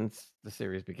noticing since the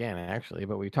series began, actually,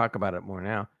 but we talk about it more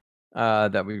now,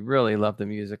 that we really love the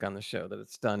music on the show, that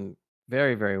it's done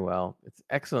very, very well. It's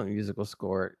excellent musical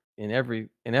score in every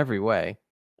way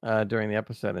during the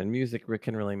episode, and music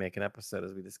can really make an episode,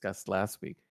 as we discussed last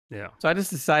week. Yeah. So I just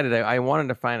decided I wanted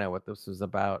to find out what this was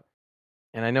about,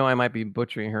 and I know I might be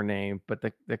butchering her name, but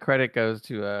the credit goes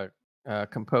to a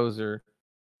composer,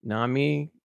 Nami,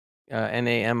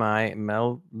 Nami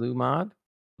Melumad.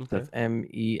 Okay. That's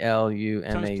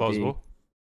Melumad. Sounds plausible.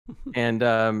 And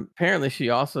apparently she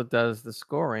also does the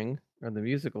scoring, or the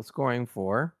musical scoring,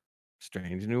 for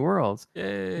Strange New Worlds.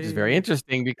 Yay. Which is very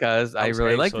interesting because I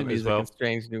really like the music in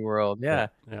Strange New World. Yeah.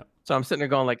 So I'm sitting there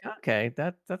going like, okay,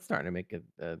 that's starting to make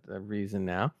a reason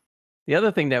now. The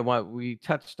other thing that what we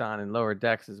touched on in Lower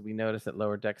Decks is we noticed that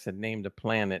Lower Decks had named a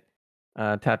planet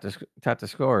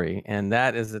Tatascori, and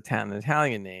that is an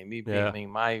Italian name. Me being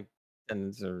my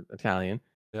descendants are Italian.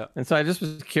 Yeah. And so I just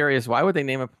was curious, why would they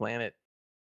name a planet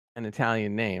an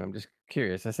Italian name? I'm just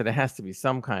curious. I said it has to be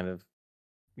some kind of,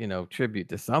 tribute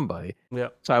to somebody. Yeah.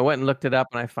 So I went and looked it up,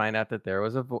 and I find out that there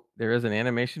is an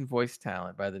animation voice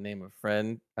talent by the name of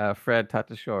Fred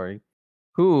Tatasciore,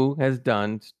 who has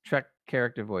done Trek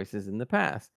character voices in the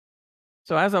past.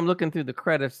 So as I'm looking through the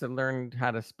credits to learn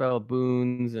how to spell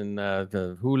boons and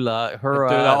the hula, hurrah,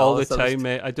 I do that all the time,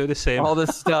 mate. I do the same. All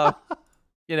this stuff.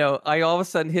 I all of a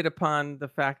sudden hit upon the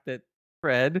fact that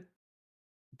Fred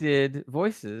did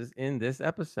voices in this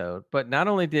episode. But not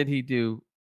only did he do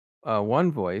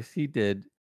one voice, he did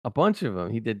a bunch of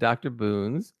them. He did Dr.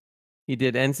 Boone's, he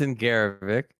did Ensign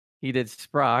Garvik, he did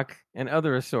Sprock, and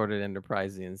other assorted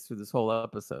Enterprisians through this whole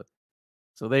episode.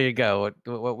 So there you go.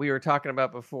 What we were talking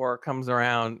about before comes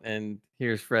around, and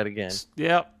here's Fred again.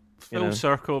 Yeah, full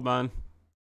circle, man.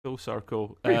 Full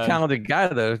circle. Pretty talented guy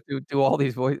though. Do all the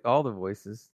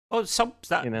voices. Oh,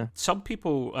 some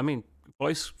people. I mean,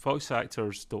 voice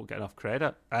actors don't get enough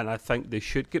credit, and I think they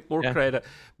should get more credit.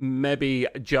 Maybe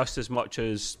just as much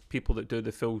as people that do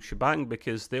the full shebang,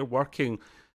 because they're working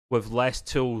with less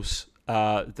tools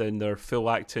than their full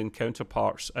acting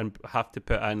counterparts, and have to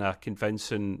put in a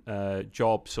convincing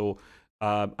job. So,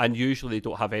 and usually they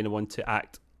don't have anyone to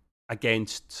act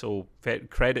against. So,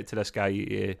 credit to this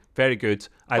guy. Very good.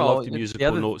 I love the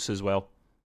musical notes as well.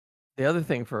 The other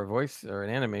thing for a voice or an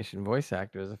animation voice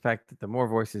actor is the fact that the more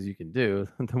voices you can do,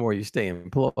 the more you stay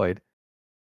employed,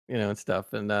 and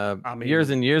stuff. And years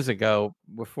and years ago,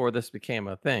 before this became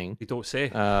a thing, you don't say.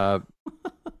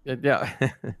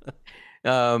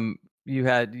 You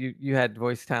had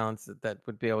voice talents that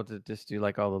would be able to just do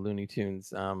like all the Looney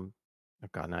Tunes. Oh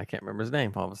God, now I can't remember his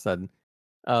name. All of a sudden,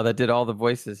 that did all the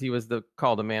voices. He was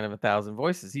called a man of 1,000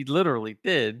 voices. He literally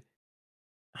did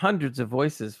hundreds of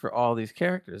voices for all these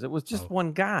characters. It was just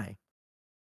one guy,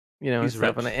 and He's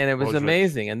stuff, rich. and it was Rod's rich.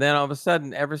 amazing. And then all of a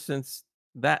sudden, ever since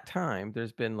that time,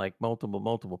 there's been like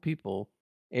multiple people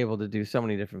able to do so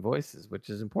many different voices, which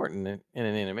is important in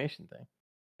an animation thing.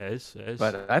 It is.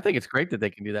 But I think it's great that they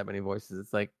can do that many voices.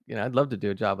 It's like, I'd love to do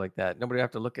a job like that. Nobody would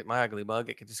have to look at my ugly mug.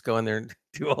 I could just go in there and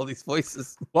do all these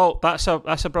voices. Well, that's a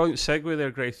brilliant segue there,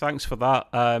 Gray. Thanks for that.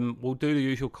 We'll do the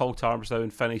usual call to arms now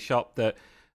and finish up that,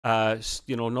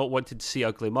 not wanting to see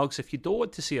ugly mugs. If you don't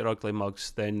want to see our ugly mugs,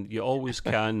 then you always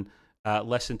can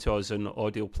listen to us on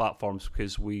audio platforms,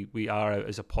 because we are out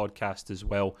as a podcast as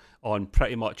well on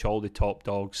pretty much all the top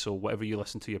dogs. So whatever you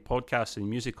listen to your podcast and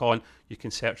music on, you can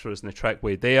search for us in the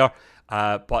Trekway there.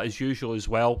 But as usual as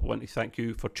well, I want to thank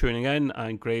you for tuning in,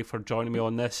 and Gray for joining me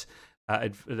on this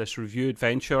review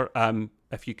adventure.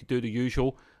 If you could do the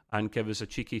usual and give us a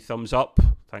cheeky thumbs up.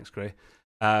 Thanks, Gray.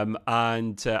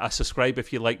 And a subscribe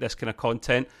if you like this kind of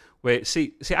content. Wait,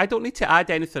 see, I don't need to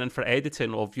add anything in for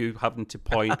editing of you having to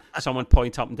point up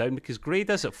and down, because Gray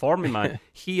does it for me, man.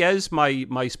 He is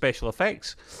my special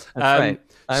effects. That's right.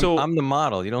 I'm the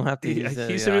model. You don't have to. He's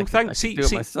the real thing. I can do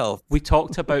it myself. We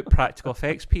talked about practical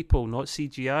effects people, not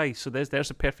CGI. So there's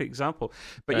a perfect example.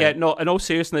 But right. In all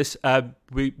seriousness,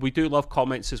 we do love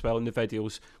comments as well in the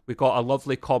videos. We got a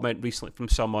lovely comment recently from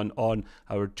someone on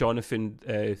our Jonathan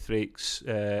Frakes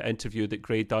interview that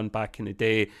Gray done back in the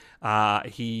day.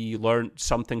 He learned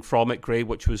something from it, Gray,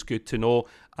 which was good to know,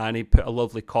 and he put a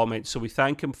lovely comment. So we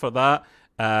thank him for that.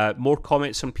 More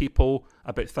comments from people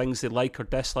about things they like or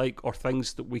dislike, or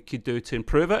things that we could do to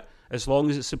improve it. As long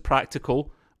as it's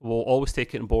practical, we'll always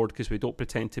take it on board, because we don't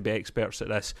pretend to be experts at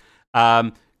this.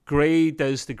 Gray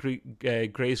does the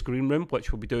Gray's Green Room,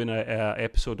 which we'll be doing an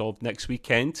episode of next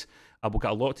weekend. We'll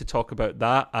get a lot to talk about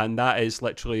that, and that is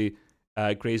literally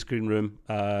Gray's Green Room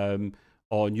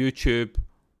on YouTube,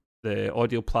 the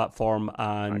audio platform,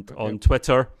 and on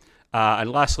Twitter.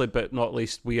 And lastly but not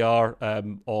least, we are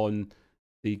on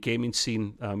the gaming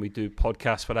scene, and we do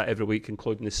podcasts for that every week,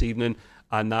 including this evening,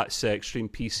 and that's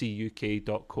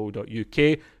extremepcuk.co.uk.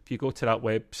 If you go to that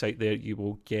website there, you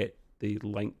will get the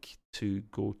link to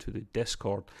go to the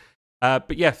Discord.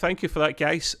 But yeah, thank you for that,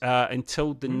 guys.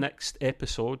 Until the next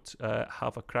episode,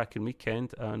 have a cracking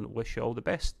weekend, and wish you all the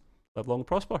best. Live long and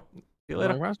prosper. See you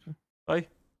later. Long and prosper. Bye.